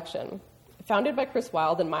its collection. Founded by Chris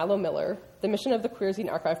Wilde and Milo Miller, the mission of the Queer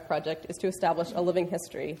Zine Archive Project is to establish a living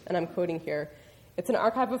history, and I'm quoting here. It's an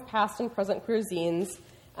archive of past and present queer zines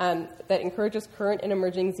that encourages current and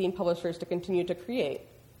emerging zine publishers to continue to create.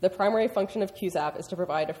 The primary function of QZAP is to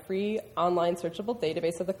provide a free, online searchable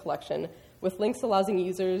database of the collection with links allowing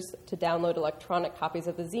users to download electronic copies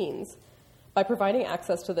of the zines. By providing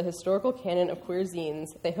access to the historical canon of queer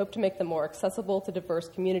zines, they hope to make them more accessible to diverse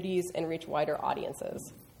communities and reach wider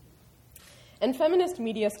audiences. And feminist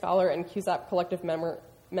media scholar and QZAP collective member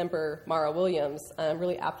Mara Williams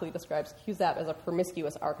really aptly describes QZAP as a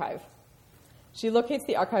promiscuous archive. She locates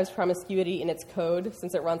the archive's promiscuity in its code,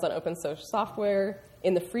 since it runs on open source software,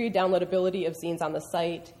 in the free downloadability of zines on the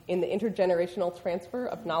site, in the intergenerational transfer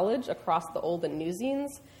of knowledge across the old and new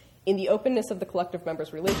zines, in the openness of the collective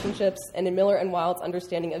members' relationships, and in Miller and Wilde's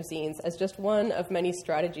understanding of zines as just one of many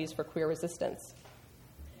strategies for queer resistance.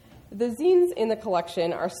 The zines in the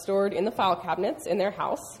collection are stored in the file cabinets in their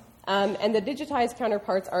house, and the digitized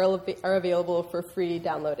counterparts are available for free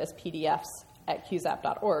download as PDFs at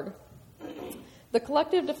qzap.org. The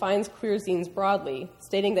collective defines queer zines broadly,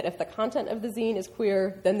 stating that if the content of the zine is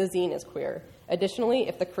queer, then the zine is queer. Additionally,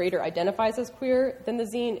 if the creator identifies as queer, then the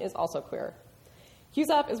zine is also queer.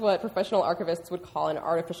 QZAP is what professional archivists would call an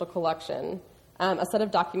artificial collection, a set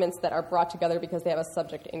of documents that are brought together because they have a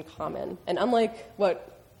subject in common. And unlike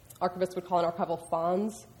what archivists would call an archival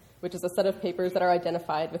fonds, which is a set of papers that are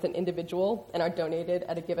identified with an individual and are donated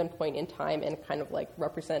at a given point in time and kind of like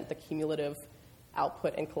represent the cumulative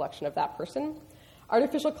output and collection of that person,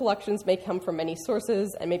 artificial collections may come from many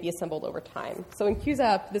sources and may be assembled over time. So in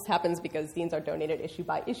QZAP, this happens because zines are donated issue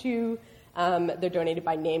by issue. They're donated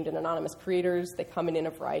by named and anonymous creators. They come in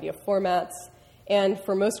a variety of formats. And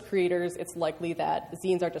for most creators, it's likely that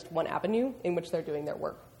zines are just one avenue in which they're doing their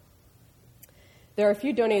work. There are a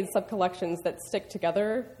few donated sub-collections that stick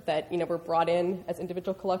together that were brought in as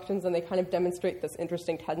individual collections, and they kind of demonstrate this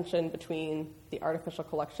interesting tension between the artificial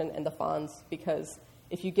collection and the fonds, because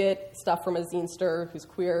if you get stuff from a zinester who's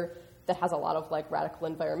queer that has a lot of like radical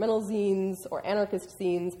environmental zines or anarchist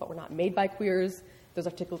zines, but were not made by queers, those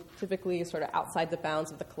are typically sort of outside the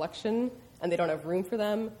bounds of the collection, and they don't have room for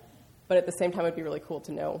them. But at the same time, it'd be really cool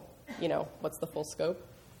to know, what's the full scope.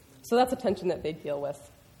 So that's a tension that they deal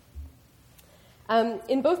with.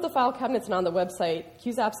 In both the file cabinets and on the website,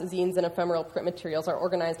 QZAP's zines and ephemeral print materials are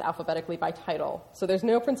organized alphabetically by title. So there's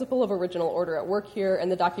no principle of original order at work here,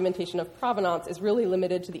 and the documentation of provenance is really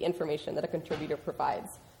limited to the information that a contributor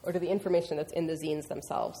provides, or to the information that's in the zines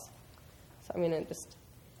themselves. So I'm going to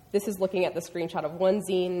this is looking at the screenshot of one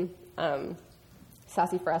zine,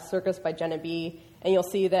 Sassafras Circus by Jenna B., and you'll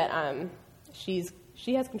see that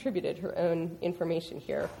she has contributed her own information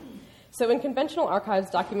here. So in conventional archives,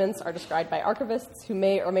 documents are described by archivists who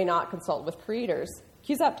may or may not consult with creators.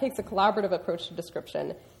 QZAP takes a collaborative approach to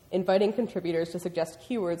description, inviting contributors to suggest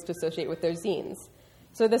keywords to associate with their zines.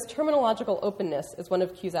 So this terminological openness is one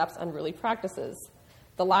of QZAP's unruly practices.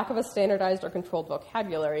 The lack of a standardized or controlled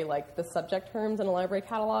vocabulary, like the subject terms in a library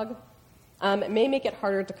catalog, may make it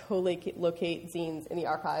harder to co-locate zines in the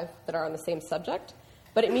archive that are on the same subject.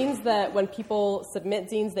 But it means that when people submit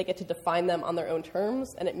zines, they get to define them on their own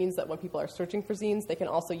terms, and it means that when people are searching for zines, they can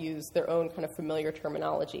also use their own kind of familiar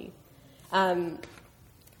terminology.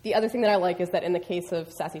 The other thing that I like is that in the case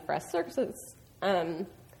of Sassafras Circuses,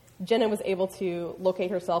 Jenna was able to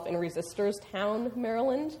locate herself in Resisterstown,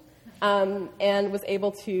 Maryland, and was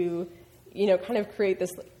able to, kind of create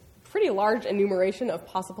this pretty large enumeration of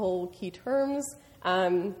possible key terms,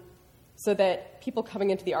 so that people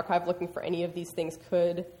coming into the archive looking for any of these things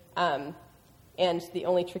could, and the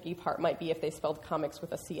only tricky part might be if they spelled comics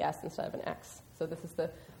with a CS instead of an X. So this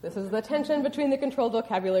is the tension between the controlled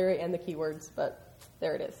vocabulary and the keywords, but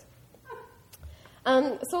there it is.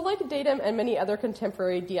 So like Datum and many other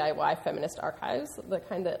contemporary DIY feminist archives, the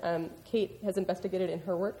kind that Kate has investigated in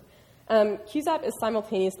her work, QZAP is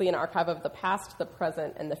simultaneously an archive of the past, the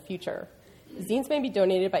present, and the future. Zines may be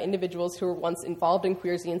donated by individuals who were once involved in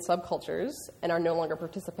queer zine subcultures and are no longer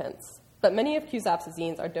participants. But many of QZAP's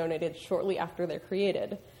zines are donated shortly after they're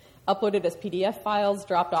created, uploaded as PDF files,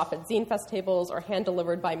 dropped off at ZineFest tables, or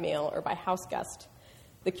hand-delivered by mail or by house guest.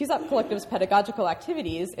 The QZAP Collective's pedagogical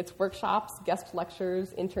activities, its workshops, guest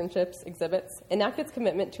lectures, internships, exhibits, enact its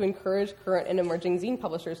commitment to encourage current and emerging zine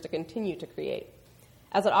publishers to continue to create.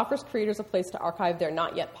 As it offers creators a place to archive their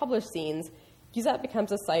not yet published zines, QZAP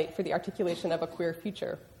becomes a site for the articulation of a queer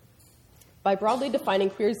future. By broadly defining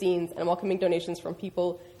queer zines and welcoming donations from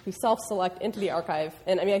people who self-select into the archive,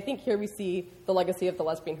 and I think here we see the legacy of the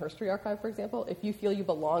Lesbian Herstory Archive, for example. If you feel you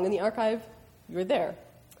belong in the archive, you're there.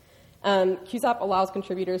 QZAP allows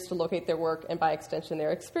contributors to locate their work and, by extension,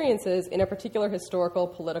 their experiences in a particular historical,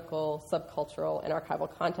 political, subcultural, and archival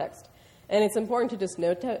context. And it's important to just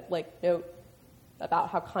note about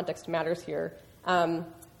how context matters here.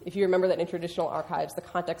 If you remember that in traditional archives, the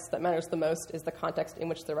context that matters the most is the context in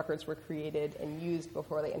which the records were created and used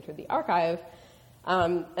before they entered the archive,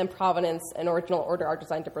 and provenance and original order are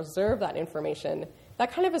designed to preserve that information.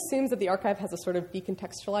 That kind of assumes that the archive has a sort of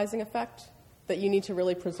decontextualizing effect, that you need to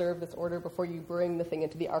really preserve this order before you bring the thing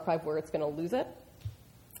into the archive where it's going to lose it.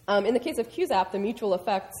 In the case of QZAP, the mutual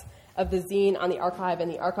effects of the zine on the archive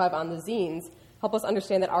and the archive on the zines help us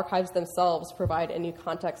understand that archives themselves provide a new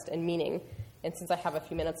context and meaning. And since I have a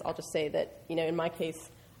few minutes, I'll just say that, in my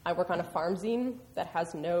case, I work on a farm zine that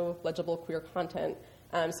has no legible queer content.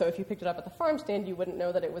 So if you picked it up at the farm stand, you wouldn't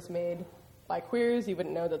know that it was made by queers. You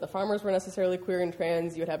wouldn't know that the farmers were necessarily queer and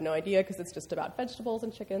trans. You would have no idea because it's just about vegetables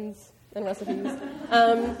and chickens and recipes.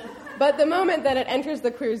 But the moment that it enters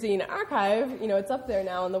the Queer Zine archive, it's up there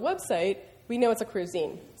now on the website, we know it's a queer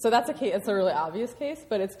zine. So that's a case, it's a really obvious case,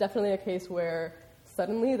 but it's definitely a case where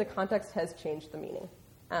suddenly the context has changed the meaning.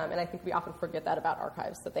 And I think we often forget that about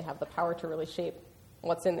archives, that they have the power to really shape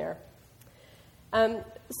what's in there.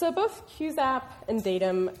 So both QZAP and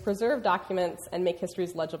Datum preserve documents and make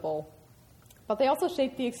histories legible, but they also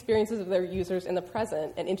shape the experiences of their users in the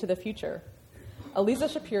present and into the future. Elisa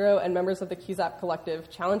Shapiro and members of the QZAP collective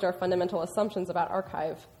challenge our fundamental assumptions about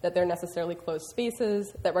archive, that they're necessarily closed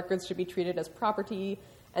spaces, that records should be treated as property,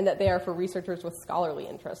 and that they are for researchers with scholarly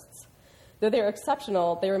interests. Though they are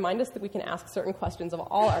exceptional, they remind us that we can ask certain questions of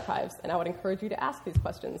all archives, and I would encourage you to ask these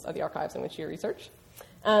questions of the archives in which you research.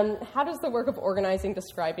 How does the work of organizing,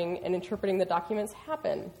 describing, and interpreting the documents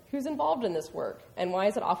happen? Who's involved in this work? And why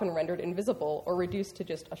is it often rendered invisible or reduced to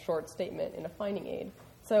just a short statement in a finding aid?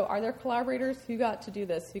 So are there collaborators who got to do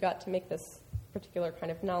this, who got to make this particular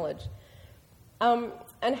kind of knowledge?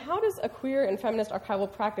 And how does a queer and feminist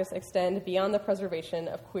archival practice extend beyond the preservation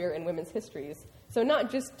of queer and women's histories? So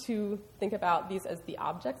not just to think about these as the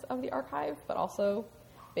objects of the archive, but also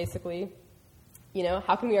basically,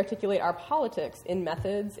 how can we articulate our politics in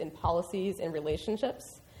methods, in policies, in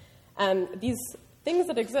relationships? These things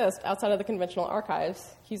that exist outside of the conventional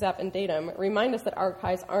archives, QZAP and Datum, remind us that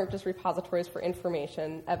archives aren't just repositories for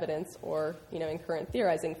information, evidence, or, in current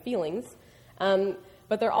theorizing, feelings,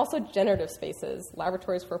 but they're also generative spaces,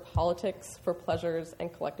 laboratories for politics, for pleasures,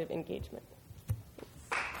 and collective engagement.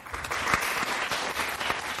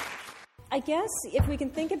 I guess if we can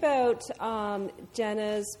think about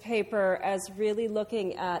Jenna's paper as really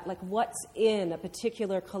looking at what's in a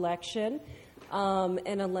particular collection,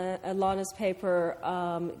 and Alana's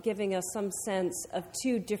paper giving us some sense of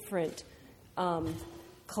two different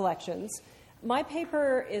collections. My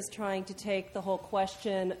paper is trying to take the whole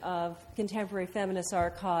question of contemporary feminist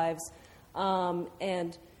archives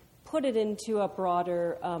and put it into a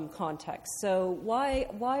broader context. So why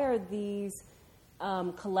are these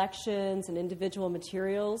collections and individual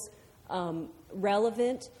materials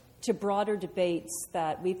relevant to broader debates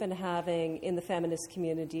that we've been having in the feminist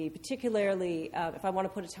community, particularly if I want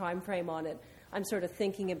to put a time frame on it, I'm sort of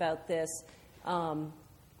thinking about this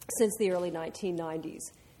since the early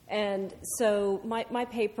 1990s. And so my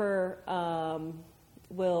paper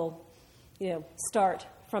will start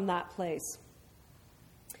from that place.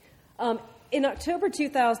 In October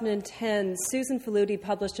 2010, Susan Faludi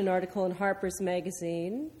published an article in Harper's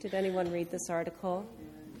Magazine. Did anyone read this article?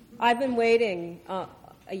 I've been waiting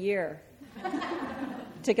a year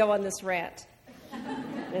to go on this rant.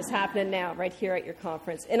 And it's happening now, right here at your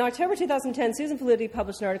conference. In October 2010, Susan Faludi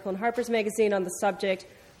published an article in Harper's Magazine on the subject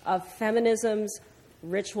of feminism's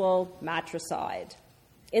ritual matricide.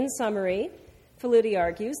 In summary, Faludi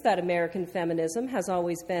argues that American feminism has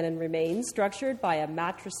always been and remains structured by a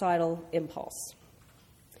matricidal impulse.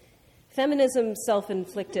 Feminism's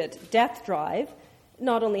self-inflicted death drive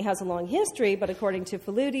not only has a long history, but according to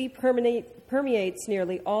Faludi, permeates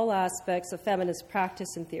nearly all aspects of feminist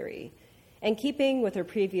practice and theory. And keeping with her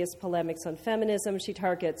previous polemics on feminism, she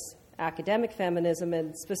targets academic feminism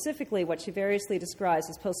and specifically what she variously describes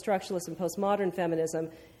as post-structuralist and postmodern feminism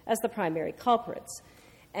as the primary culprits.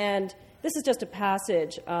 And this is just a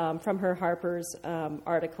passage from her Harper's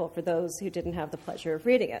article for those who didn't have the pleasure of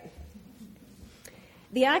reading it.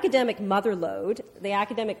 The academic motherlode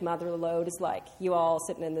is like you all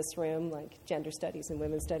sitting in this room, like gender studies and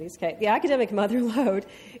women's studies. Okay, the academic motherlode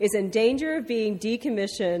is in danger of being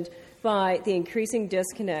decommissioned by the increasing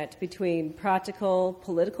disconnect between practical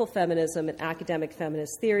political feminism and academic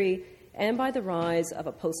feminist theory, and by the rise of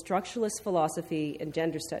a post-structuralist philosophy in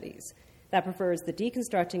gender studies that prefers the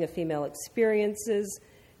deconstructing of female experiences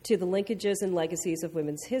to the linkages and legacies of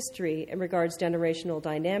women's history and regards generational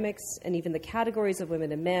dynamics and even the categories of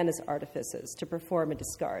women and men as artifices to perform and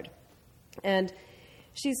discard. And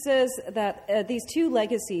she says that these two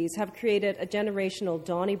legacies have created a generational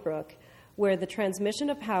Donnybrook where the transmission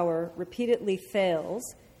of power repeatedly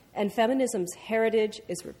fails and feminism's heritage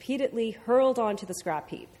is repeatedly hurled onto the scrap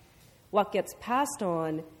heap. What gets passed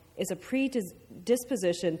on is a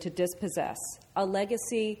predisposition to dispossess, a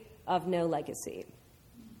legacy of no legacy.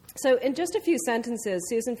 So in just a few sentences,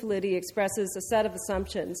 Susan Faludi expresses a set of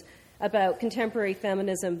assumptions about contemporary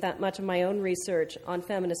feminism that much of my own research on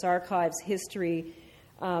feminist archives, history,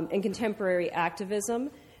 and contemporary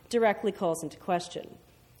activism directly calls into question.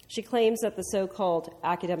 She claims that the so-called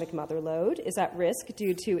academic motherlode is at risk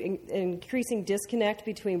due to increasing disconnect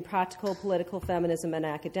between practical political feminism and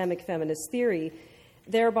academic feminist theory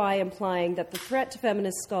thereby implying that the threat to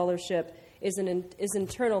feminist scholarship is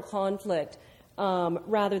internal conflict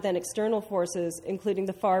rather than external forces, including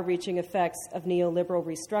the far-reaching effects of neoliberal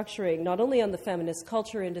restructuring, not only on the feminist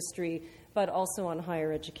culture industry, but also on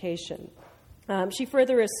higher education. She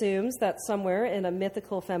further assumes that somewhere in a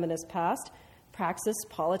mythical feminist past, praxis,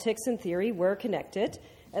 politics, and theory were connected,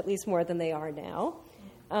 at least more than they are now.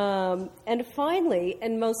 And finally,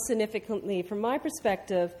 and most significantly from my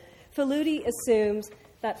perspective, Faludi assumes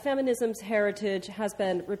that feminism's heritage has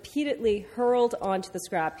been repeatedly hurled onto the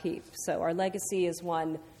scrap heap. So our legacy is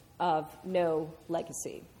one of no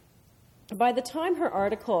legacy. By the time her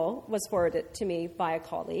article was forwarded to me by a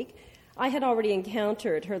colleague, I had already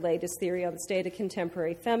encountered her latest theory on the state of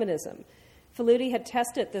contemporary feminism. Faludi had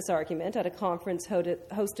tested this argument at a conference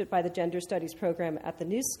hosted by the Gender Studies program at the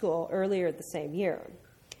New School earlier the same year.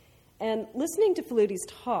 And listening to Faludi's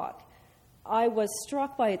talk, I was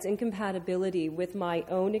struck by its incompatibility with my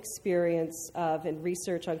own experience of and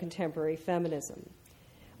research on contemporary feminism.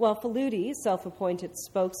 While Faludi, self-appointed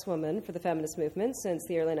spokeswoman for the feminist movement since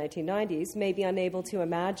the early 1990s, may be unable to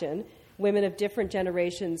imagine women of different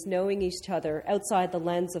generations knowing each other outside the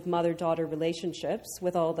lens of mother-daughter relationships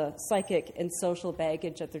with all the psychic and social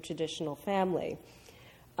baggage of their traditional family.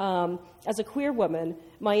 As a queer woman,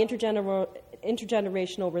 my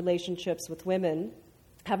intergenerational relationships with women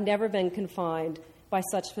have never been confined by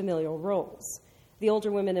such familial roles. The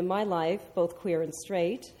older women in my life, both queer and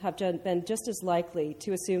straight, have been just as likely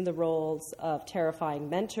to assume the roles of terrifying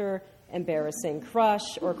mentor, embarrassing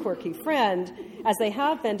crush, or quirky friend as they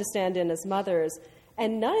have been to stand in as mothers,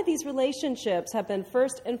 and none of these relationships have been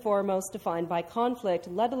first and foremost defined by conflict,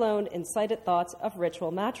 let alone incited thoughts of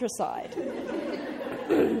ritual matricide.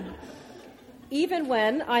 Even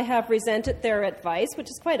when I have resented their advice, which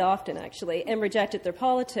is quite often actually, and rejected their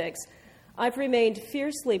politics, I've remained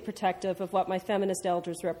fiercely protective of what my feminist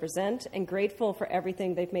elders represent and grateful for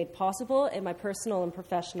everything they've made possible in my personal and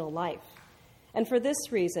professional life. And for this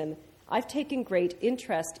reason, I've taken great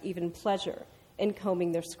interest, even pleasure, in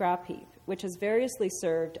combing their scrap heap, which has variously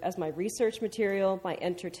served as my research material, my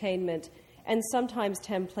entertainment, and sometimes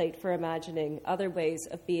template for imagining other ways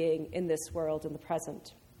of being in this world in the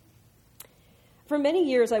present. For many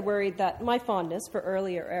years, I worried that my fondness for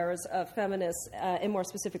earlier eras of feminist, and more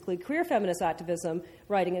specifically queer feminist activism,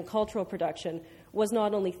 writing, and cultural production was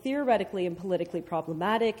not only theoretically and politically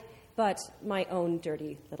problematic, but my own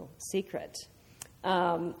dirty little secret.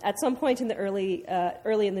 At some point in the early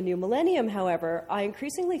in the new millennium, however, I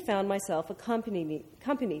increasingly found myself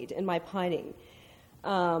accompanied in my pining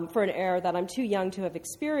for an era that I'm too young to have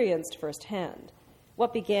experienced firsthand.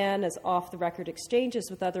 What began as off-the-record exchanges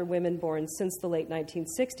with other women born since the late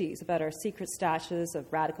 1960s about our secret stashes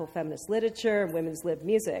of radical feminist literature and women's lib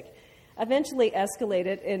music eventually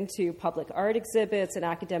escalated into public art exhibits and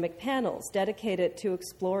academic panels dedicated to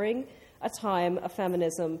exploring a time of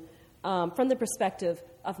feminism from the perspective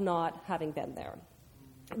of not having been there.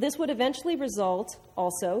 This would eventually result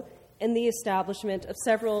also in the establishment of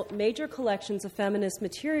several major collections of feminist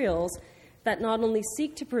materials that not only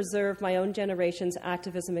seek to preserve my own generation's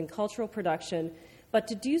activism and cultural production, but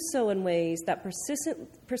to do so in ways that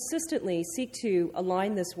persistently seek to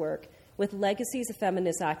align this work with legacies of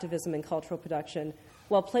feminist activism and cultural production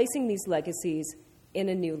while placing these legacies in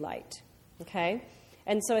a new light. Okay?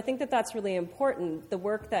 And so I think that that's really important. The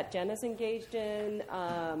work that Jenna's engaged in,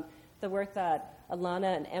 the work that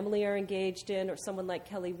Alana and Emily are engaged in, or someone like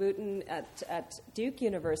Kelly Wooten at Duke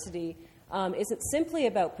University, isn't simply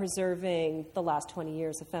about preserving the last 20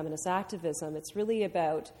 years of feminist activism. It's really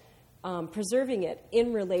about preserving it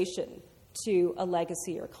in relation to a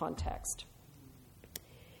legacy or context.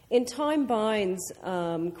 In Time Binds,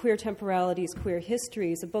 Queer Temporalities, Queer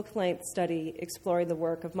Histories, a book-length study exploring the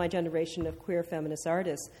work of my generation of queer feminist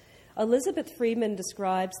artists, Elizabeth Friedman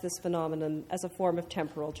describes this phenomenon as a form of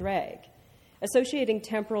temporal drag, associating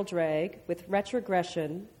temporal drag with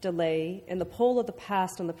retrogression, delay, and the pole of the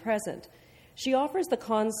past on the present. She offers the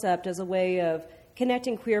concept as a way of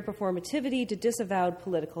connecting queer performativity to disavowed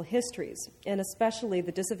political histories, and especially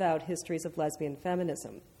the disavowed histories of lesbian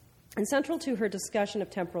feminism. And central to her discussion of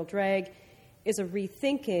temporal drag is a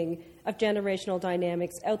rethinking of generational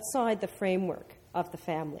dynamics outside the framework of the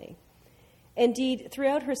family. Indeed,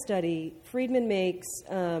 throughout her study, Friedman makes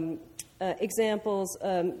provides examples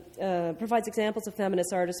of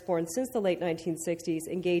feminist artists born since the late 1960s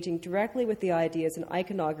engaging directly with the ideas and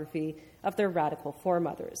iconography of their radical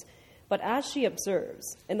foremothers. But as she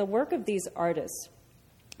observes, in the work of these artists,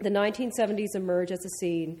 the 1970s emerge as a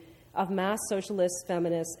scene of mass socialist,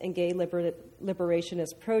 feminist, and gay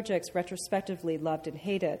liberationist projects retrospectively loved and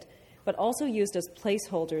hated, but also used as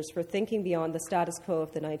placeholders for thinking beyond the status quo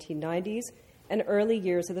of the 1990s and early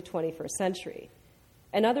years of the 21st century.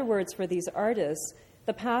 In other words, for these artists,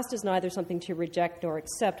 the past is neither something to reject nor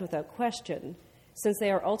accept without question, since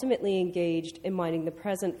they are ultimately engaged in mining the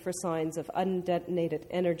present for signs of undetonated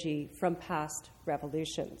energy from past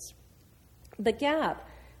revolutions. The gap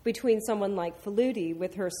between someone like Faludi,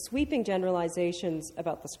 with her sweeping generalizations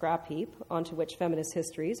about the scrap heap, onto which feminist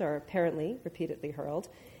histories are apparently repeatedly hurled,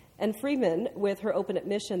 and Freeman, with her open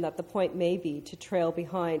admission that the point may be to trail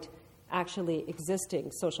behind actually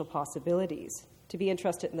existing social possibilities, to be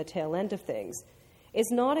interested in the tail end of things, is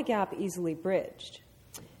not a gap easily bridged.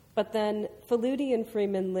 But then Faludi and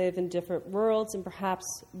Freeman live in different worlds, and perhaps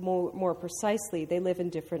more precisely, they live in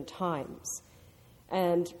different times.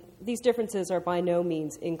 And these differences are by no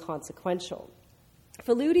means inconsequential.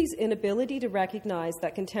 Faludi's inability to recognize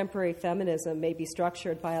that contemporary feminism may be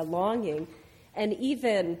structured by a longing and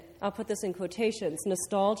even, I'll put this in quotations,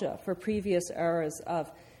 nostalgia for previous eras of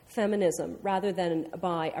feminism rather than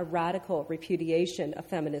by a radical repudiation of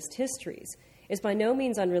feminist histories is by no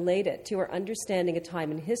means unrelated to our understanding a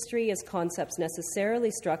time in history as concepts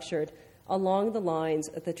necessarily structured along the lines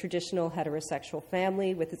of the traditional heterosexual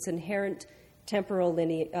family with its inherent temporal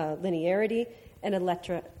linearity and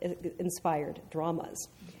Electra-inspired dramas.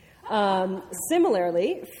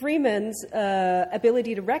 Similarly, Freeman's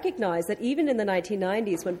ability to recognize that even in the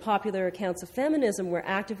 1990s, when popular accounts of feminism were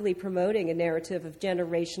actively promoting a narrative of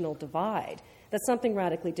generational divide, that something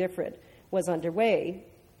radically different was underway,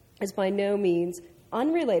 is by no means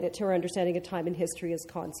unrelated to our understanding of time and history as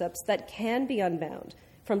concepts that can be unbound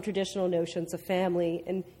from traditional notions of family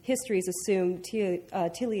and history's assumed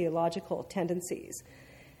teleological tendencies.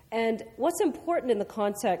 And what's important in the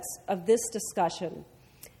context of this discussion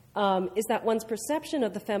is that one's perception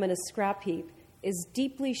of the feminist scrap heap is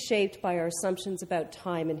deeply shaped by our assumptions about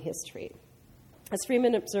time and history. As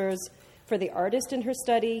Freeman observes, for the artist in her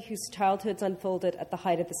study, whose childhoods unfolded at the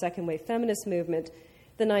height of the second wave feminist movement,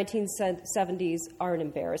 the 1970s are an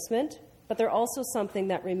embarrassment, but they're also something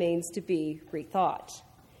that remains to be rethought.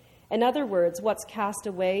 In other words, what's cast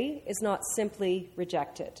away is not simply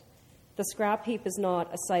rejected. The scrap heap is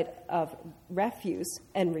not a site of refuse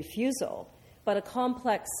and refusal, but a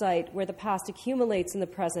complex site where the past accumulates in the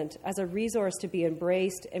present as a resource to be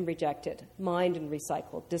embraced and rejected, mined and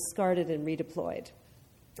recycled, discarded and redeployed.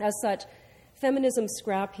 As such, feminism's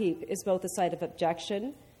scrap heap is both a site of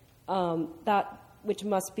objection, that which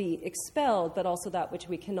must be expelled, but also that which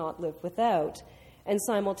we cannot live without, and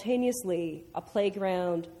simultaneously a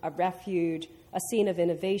playground, a refuge, a scene of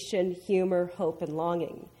innovation, humor, hope, and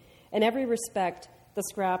longing. In every respect, the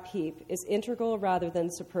scrap heap is integral rather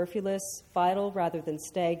than superfluous, vital rather than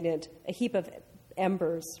stagnant, a heap of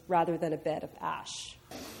embers rather than a bed of ash.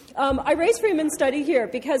 I raise Freeman's study here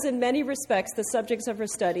because in many respects the subjects of her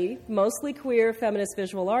study, mostly queer feminist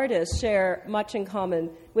visual artists, share much in common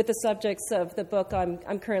with the subjects of the book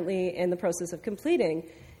I'm currently in the process of completing,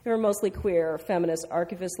 who are mostly queer feminist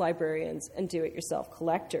archivists, librarians, and do-it-yourself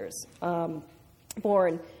collectors,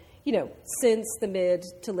 born, since the mid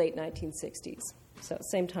to late 1960s, so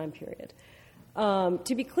same time period.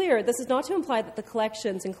 To be clear, this is not to imply that the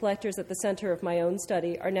collections and collectors at the center of my own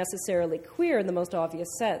study are necessarily queer in the most obvious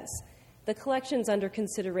sense. The collections under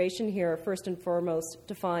consideration here are first and foremost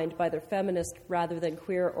defined by their feminist rather than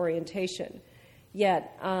queer orientation.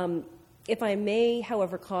 Yet, if I may,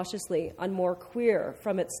 however cautiously, unmoor queer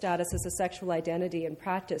from its status as a sexual identity and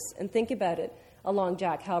practice and think about it along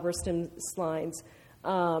Jack Halberstam's lines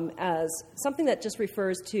as something that just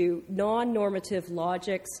refers to non-normative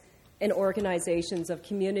logics and organizations of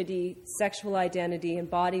community, sexual identity,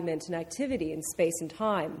 embodiment, and activity in space and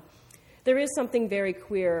time. There is something very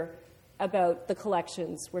queer about the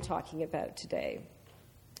collections we're talking about today.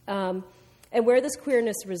 And where this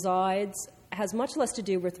queerness resides has much less to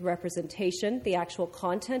do with representation, the actual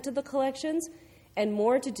content of the collections, and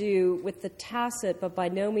more to do with the tacit but by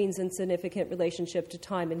no means insignificant relationship to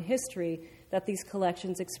time and history that these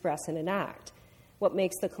collections express and enact. What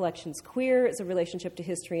makes the collections queer is a relationship to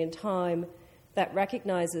history and time that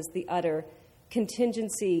recognizes the utter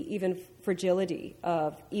contingency, even fragility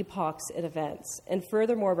of epochs and events, and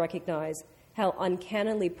furthermore recognize how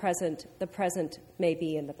uncannily present the present may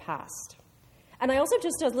be in the past. And I also,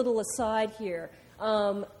 just as a little aside here,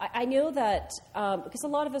 I know that because a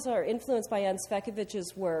lot of us are influenced by Anne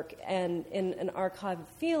Svekovich's work and in an archive of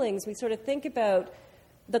feelings, we sort of think about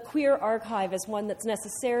the queer archive as one that's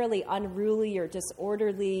necessarily unruly or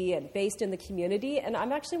disorderly and based in the community. And I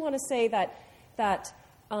actually want to say that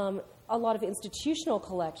a lot of institutional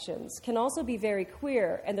collections can also be very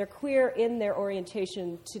queer, and they're queer in their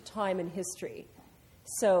orientation to time and history.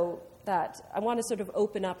 so that I want to sort of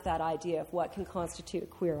open up that idea of what can constitute a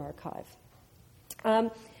queer archive.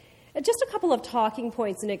 Just a couple of talking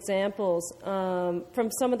points and examples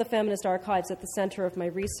from some of the feminist archives at the center of my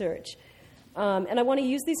research. And I want to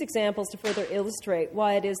use these examples to further illustrate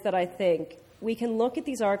why it is that I think we can look at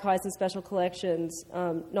these archives and special collections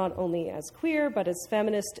not only as queer, but as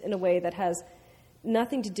feminist in a way that has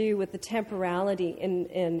nothing to do with the temporality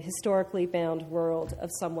in historically bound world of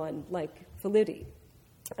someone like Faludi.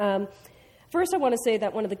 First, I want to say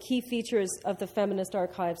that one of the key features of the feminist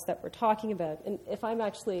archives that we're talking about, and if I'm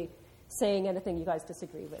actually saying anything you guys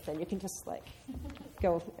disagree with, then you can just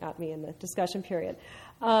go at me in the discussion period,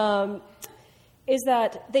 is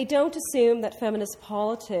that they don't assume that feminist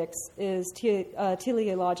politics is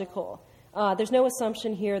teleological. There's no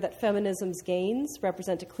assumption here that feminism's gains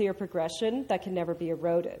represent a clear progression that can never be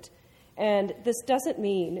eroded. And this doesn't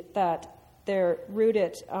mean that they're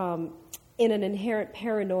rooted in an inherent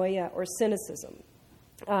paranoia or cynicism.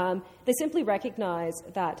 They simply recognize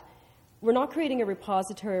that we're not creating a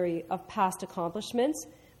repository of past accomplishments,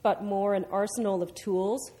 but more an arsenal of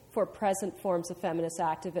tools for present forms of feminist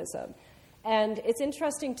activism. And it's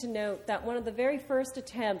interesting to note that one of the very first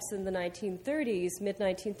attempts in the 1930s,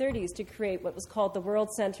 mid-1930s, to create what was called the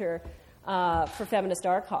World Center for Feminist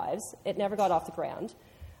Archives, it never got off the ground,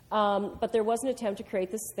 but there was an attempt to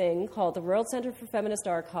create this thing called the World Center for Feminist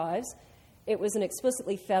Archives. It was an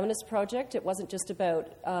explicitly feminist project. It wasn't just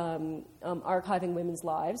about archiving women's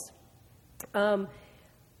lives.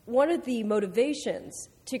 One of the motivations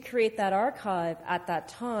to create that archive at that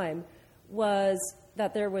time was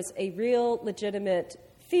that there was a real legitimate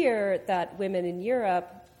fear that women in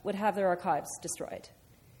Europe would have their archives destroyed.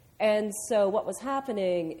 And so what was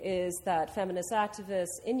happening is that feminist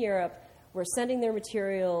activists in Europe were sending their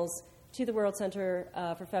materials to the World Center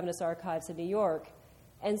for Feminist Archives in New York.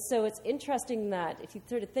 And so it's interesting that if you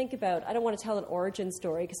sort of think about, I don't want to tell an origin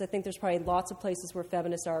story because I think there's probably lots of places where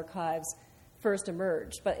feminist archives first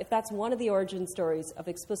emerged. But if that's one of the origin stories of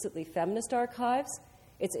explicitly feminist archives,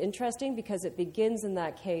 it's interesting because it begins in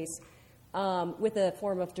that case with a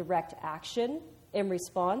form of direct action in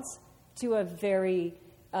response to a very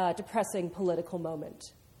depressing political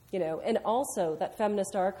moment. And also that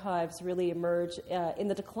feminist archives really emerge in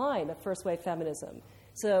the decline of first-wave feminism.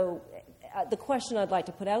 So the question I'd like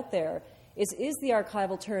to put out there is the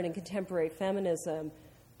archival turn in contemporary feminism,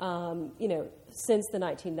 since the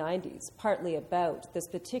 1990s, partly about this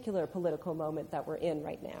particular political moment that we're in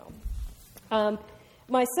right now?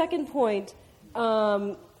 My second point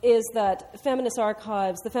is that the feminist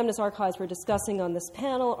archives we're discussing on this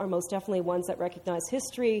panel are most definitely ones that recognize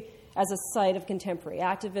history as a site of contemporary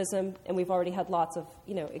activism, and we've already had lots of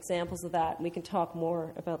examples of that, and we can talk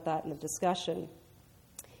more about that in the discussion.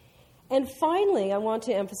 And finally, I want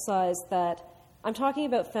to emphasize that I'm talking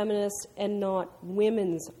about feminist and not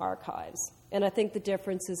women's archives, and I think the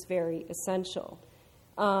difference is very essential.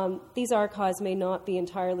 These archives may not be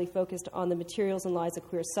entirely focused on the materials and lives of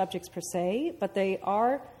queer subjects per se, but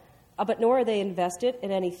nor are they invested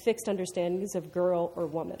in any fixed understandings of girl or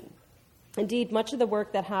woman. Indeed, much of the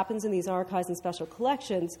work that happens in these archives and special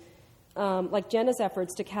collections, like Jenna's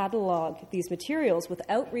efforts to catalog these materials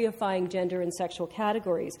without reifying gender and sexual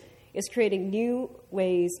categories, is creating new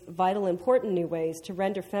ways, vital, important new ways, to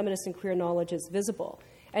render feminist and queer knowledges visible.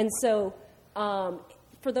 And so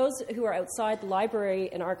for those who are outside the library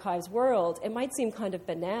and archives world, it might seem kind of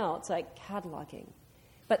banal. It's like cataloging.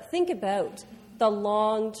 But think about the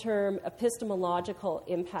long-term epistemological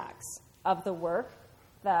impacts of the work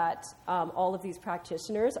that all of these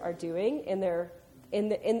practitioners are doing in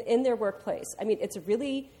their workplace. I mean, it's a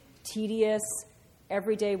really tedious,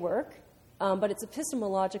 everyday work, but its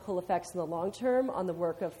epistemological effects in the long term on the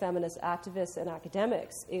work of feminist activists and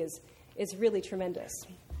academics is really tremendous.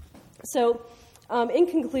 So, in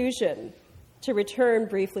conclusion, to return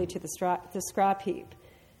briefly to the scrap heap,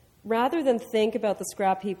 rather than think about the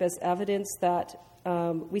scrap heap as evidence that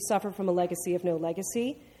we suffer from a legacy of no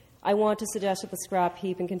legacy, I want to suggest that the scrap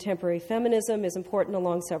heap in contemporary feminism is important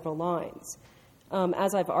along several lines.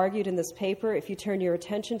 As I've argued in this paper, if you turn your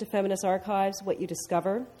attention to feminist archives, what you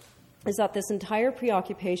discover is that this entire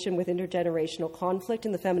preoccupation with intergenerational conflict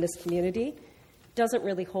in the feminist community doesn't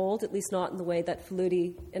really hold, at least not in the way that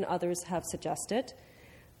Faludi and others have suggested.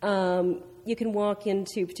 You can walk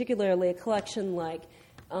into particularly a collection like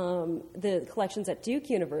the collections at Duke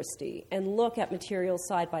University and look at materials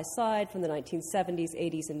side by side from the 1970s,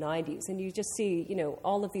 80s, and 90s, and you just see,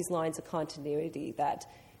 all of these lines of continuity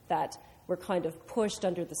that were kind of pushed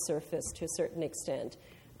under the surface to a certain extent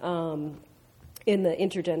in the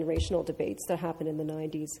intergenerational debates that happened in the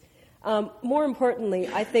 90s. More importantly,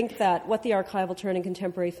 I think that what the archival turn in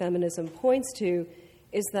contemporary feminism points to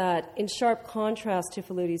is that, in sharp contrast to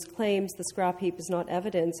Falludi's claims, the scrap heap is not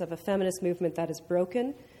evidence of a feminist movement that is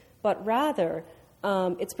broken, but rather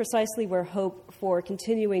it's precisely where hope for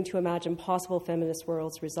continuing to imagine possible feminist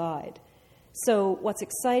worlds reside. So what's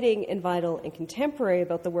exciting and vital and contemporary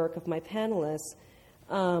about the work of my panelists,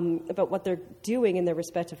 about what they're doing in their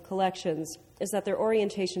respective collections, is that their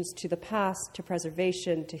orientations to the past, to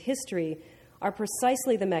preservation, to history, are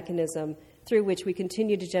precisely the mechanism through which we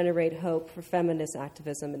continue to generate hope for feminist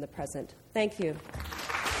activism in the present. Thank you.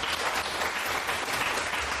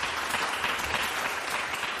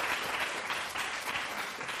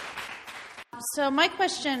 So my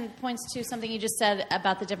question points to something you just said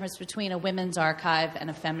about the difference between a women's archive and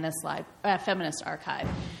a feminist archive.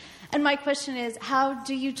 And my question is, how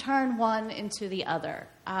do you turn one into the other?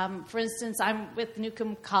 For instance, I'm with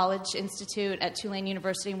Newcomb College Institute at Tulane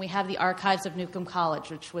University, and we have the archives of Newcomb College,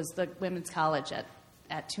 which was the women's college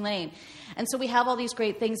at Tulane. And so we have all these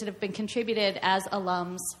great things that have been contributed as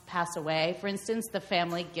alums pass away. For instance, the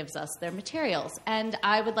family gives us their materials. And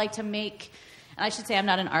I would like to make, and I should say I'm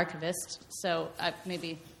not an archivist, so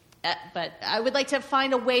but I would like to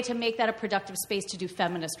find a way to make that a productive space to do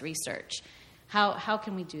feminist research. How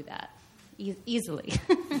can we do that easily?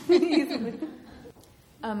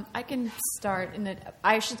 I can start.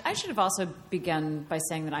 I should have also begun by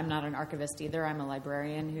saying that I'm not an archivist either. I'm a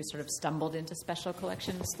librarian who sort of stumbled into special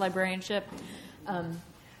collections librarianship.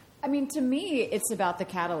 To me, it's about the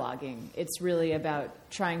cataloging. It's really about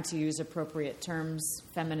trying to use appropriate terms,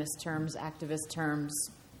 feminist terms, activist terms,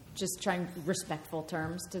 just trying respectful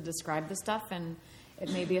terms to describe the stuff, and it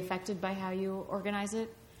may be affected by how you organize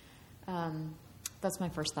it. That's my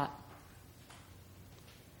first thought.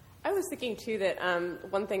 I was thinking, too, that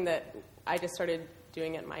one thing that I just started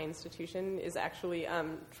doing at my institution is actually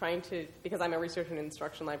trying to, because I'm a research and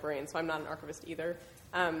instruction librarian, so I'm not an archivist either,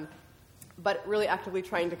 but really actively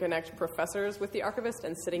trying to connect professors with the archivist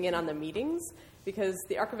and sitting in on the meetings, because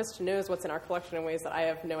the archivist knows what's in our collection in ways that I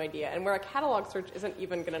have no idea, and where a catalog search isn't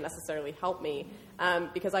even going to necessarily help me,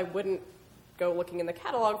 because I wouldn't go looking in the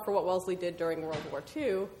catalog for what Wellesley did during World War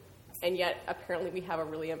II, and yet apparently we have a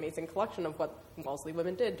really amazing collection of what Wellesley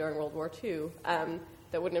women did during World War II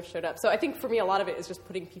that wouldn't have showed up. So I think for me a lot of it is just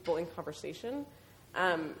putting people in conversation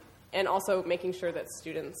and also making sure that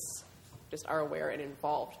students just are aware and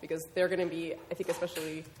involved, because they're going to be, I think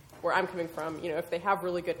especially where I'm coming from, if they have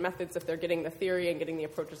really good methods, if they're getting the theory and getting the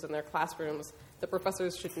approaches in their classrooms, the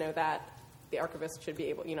professors should know that. The archivist should be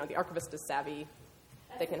able, the archivist is savvy.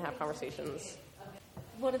 They can have conversations.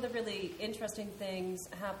 One of the really interesting things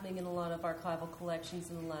happening in a lot of archival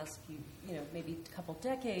collections in the last few, maybe a couple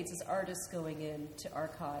decades is artists going into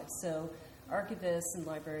archives. So archivists and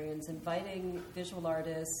librarians inviting visual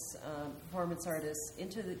artists, performance artists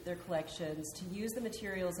into their collections to use the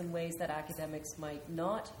materials in ways that academics might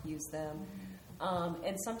not use them.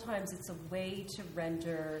 And sometimes it's a way to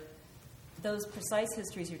render those precise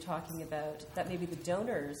histories you're talking about that maybe the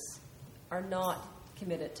donors are not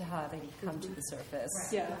committed to having come to the surface.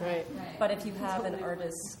 Right. Yeah. Right. But if you have an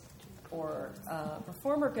artist or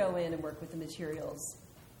performer go in and work with the materials,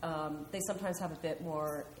 they sometimes have a bit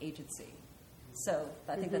more agency. So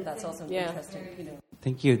I think that's also interesting.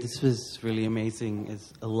 Thank you. This was really amazing.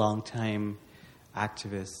 As a long-time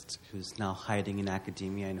activist who's now hiding in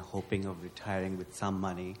academia and hoping of retiring with some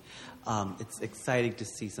money, it's exciting to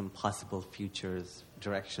see some possible futures,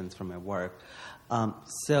 directions for my work.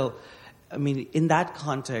 In that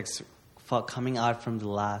context, for coming out from the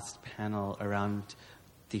last panel around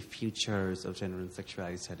the futures of gender and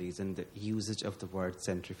sexuality studies and the usage of the word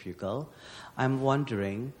centrifugal, I'm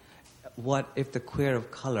wondering, what if the queer of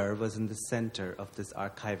color was in the center of this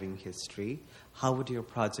archiving history? How would your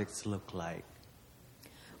projects look like?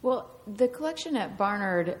 Well, the collection at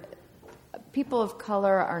Barnard, people of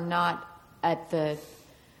color are not at the...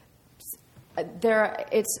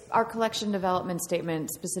 our collection development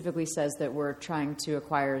statement specifically says that we're trying to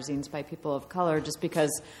acquire zines by people of color, just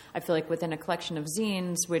because I feel like within a collection of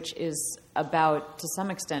zines, which is about, to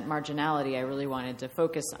some extent, marginality, I really wanted to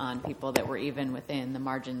focus on people that were even within the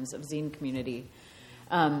margins of zine community.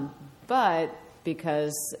 But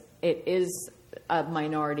because it is a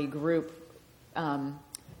minority group,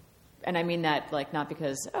 and I mean that not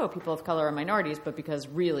because, people of color are minorities, but because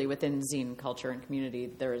really within zine culture and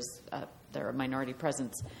community there are a minority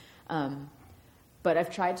presence. But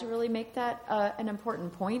I've tried to really make that an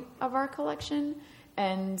important point of our collection,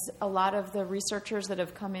 and a lot of the researchers that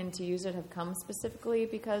have come in to use it have come specifically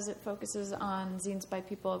because it focuses on zines by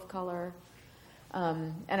people of color.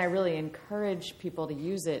 And I really encourage people to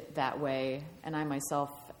use it that way, and I myself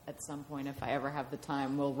at some point, if I ever have the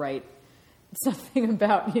time, will write something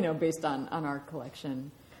about, based on our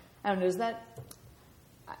collection. I don't know, is that...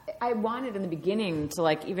 I wanted in the beginning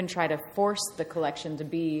to even try to force the collection to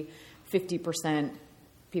be 50%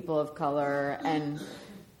 people of color, and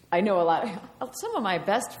I know some of my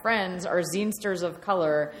best friends are zinesters of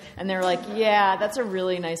color, and they're like, yeah, that's a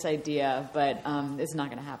really nice idea, but it's not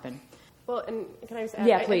going to happen. Well, and can I just add?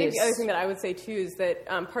 Yeah, I please. think the other thing that I would say, too, is that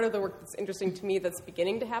part of the work that's interesting to me that's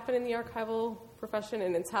beginning to happen in the archival profession,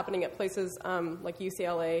 and it's happening at places like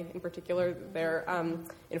UCLA in particular, their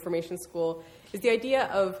information school, is the idea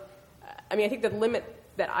of, I think the limit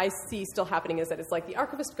that I see still happening is that it's like the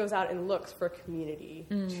archivist goes out and looks for a community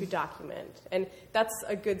to document. And that's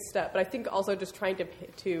a good step. But I think also just trying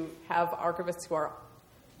to have archivists who are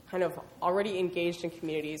kind of already engaged in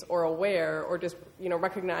communities or aware or just,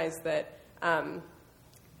 recognize that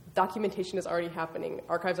documentation is already happening.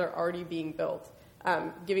 Archives are already being built.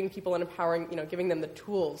 Giving people an empowering, giving them the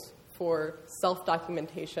tools for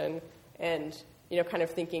self-documentation and, kind of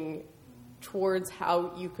thinking towards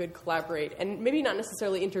how you could collaborate and maybe not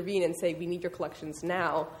necessarily intervene and say, we need your collections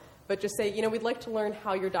now, but just say, we'd like to learn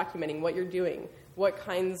how you're documenting, what you're doing, what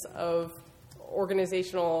kinds of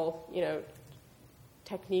organizational,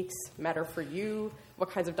 techniques matter for you, what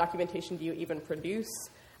kinds of documentation do you even produce,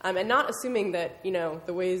 and not assuming that,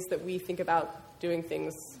 the ways that we think about doing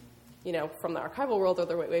things, from the archival world are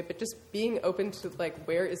the right way, but just being open to,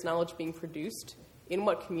 where is knowledge being produced, in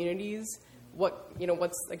what communities, what's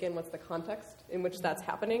the context in which that's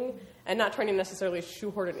happening, and not trying to necessarily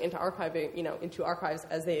shoehorn it into archiving, into archives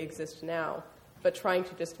as they exist now, but trying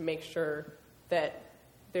to just make sure that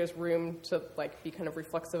there's room to be kind of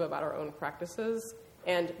reflexive about our own practices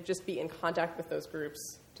and just be in contact with those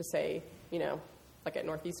groups to say, at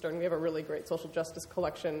Northeastern, we have a really great social justice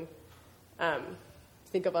collection.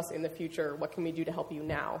 Think of us in the future. What can we do to help you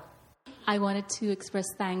now? I wanted to express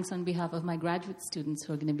thanks on behalf of my graduate students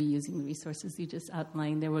who are going to be using the resources you just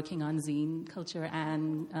outlined. They're working on zine culture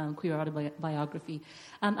and queer autobiography.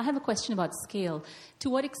 I have a question about scale. To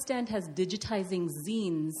what extent has digitizing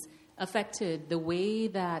zines affected the way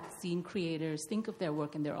that zine creators think of their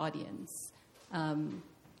work and their audience?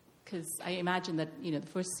 Because I imagine that the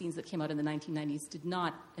first zines that came out in the 1990s did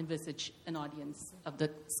not envisage an audience of the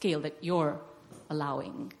scale that you're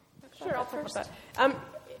allowing. Sure, I'll talk about that.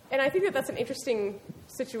 And I think that that's an interesting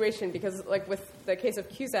situation because, with the case of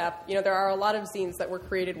QZAP, there are a lot of zines that were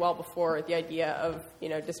created well before the idea of,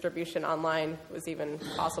 distribution online was even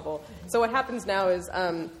possible. So what happens now is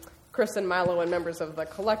Chris and Milo and members of the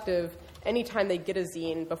collective, anytime they get a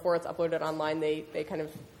zine before it's uploaded online, they kind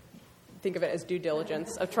of think of it as due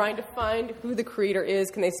diligence of trying to find who the creator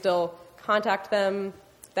is. Can they still contact them?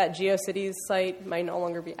 That GeoCities site might no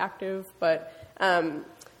longer be active, but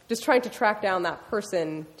just trying to track down that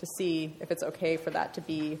person to see if it's okay for that to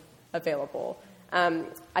be available.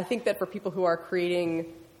 I think that for people who are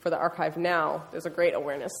creating for the archive now, there's a great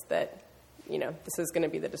awareness that, this is going to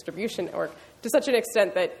be the distribution network to such an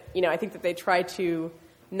extent that, I think that they try to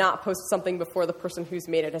not post something before the person who's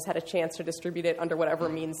made it has had a chance to distribute it under whatever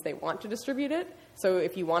means they want to distribute it. So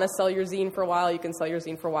if you want to sell your zine for a while, you can sell your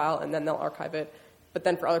zine for a while, and then they'll archive it. But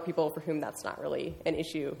then for other people for whom that's not really an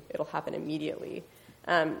issue, it'll happen immediately.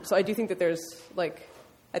 So I do think that there's,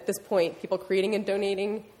 at this point, people creating and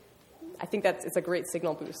donating, I think it's a great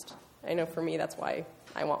signal boost. I know for me that's why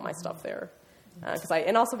I want my stuff there.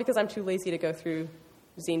 And also because I'm too lazy to go through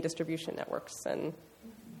zine distribution networks and,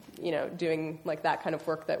 doing, that kind of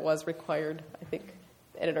work that was required, I think,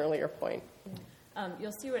 at an earlier point.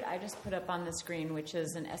 You'll see what I just put up on the screen, which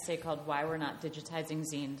is an essay called Why We're Not Digitizing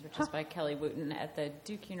Zines, which is by Kelly Wooten at the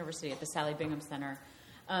Duke University at the Sally Bingham Center.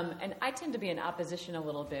 And I tend to be in opposition a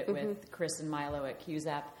little bit with Chris and Milo at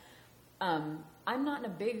QZAP. I'm not in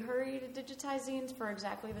a big hurry to digitize zines for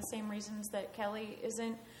exactly the same reasons that Kelly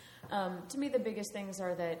isn't. To me, the biggest things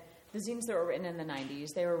are that the zines that were written in the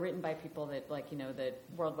 90s, they were written by people that, the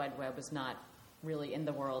World Wide Web was not really in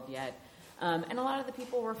the world yet. And a lot of the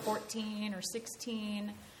people were 14 or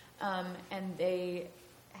 16, and they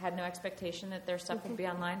had no expectation that their stuff would be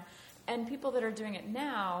online. And people that are doing it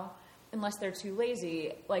now, unless they're too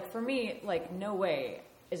lazy, for me, no way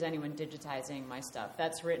is anyone digitizing my stuff.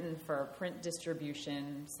 That's written for print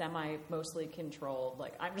distribution, mostly controlled.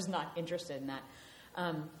 I'm just not interested in that.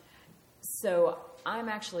 So I'm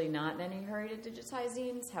actually not in any hurry to digitize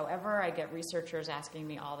zines. However, I get researchers asking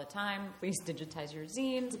me all the time, please digitize your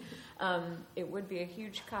zines. It would be a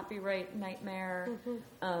huge copyright nightmare.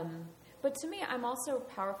 But to me, I'm also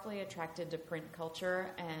powerfully attracted to print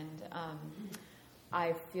culture, and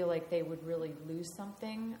I feel like they would really lose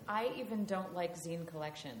something. I even don't like zine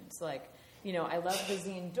collections. I love the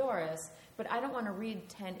zine Doris, but I don't want to read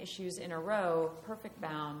 10 issues in a row, perfect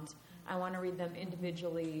bound. I want to read them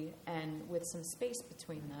individually and with some space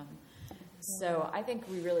between them. So I think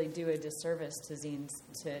we really do a disservice to zines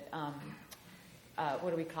to, what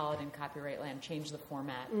do we call it in copyright land? Change the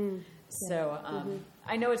format. So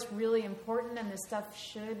I know it's really important and this stuff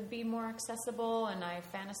should be more accessible, and I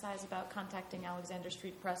fantasize about contacting Alexander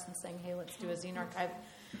Street Press and saying, hey, let's do a zine archive.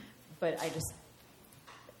 But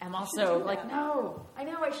I'm also like, no, I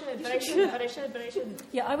know I should, but I shouldn't.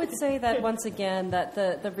 Yeah, I would say that once again that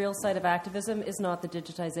the real side of activism is not the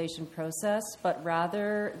digitization process, but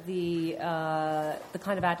rather the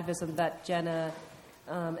kind of activism that Jenna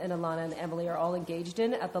and Alana and Emily are all engaged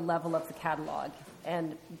in at the level of the catalog,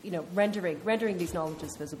 and rendering these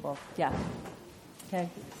knowledges visible. Yeah. Okay.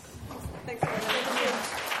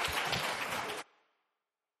 Thanks.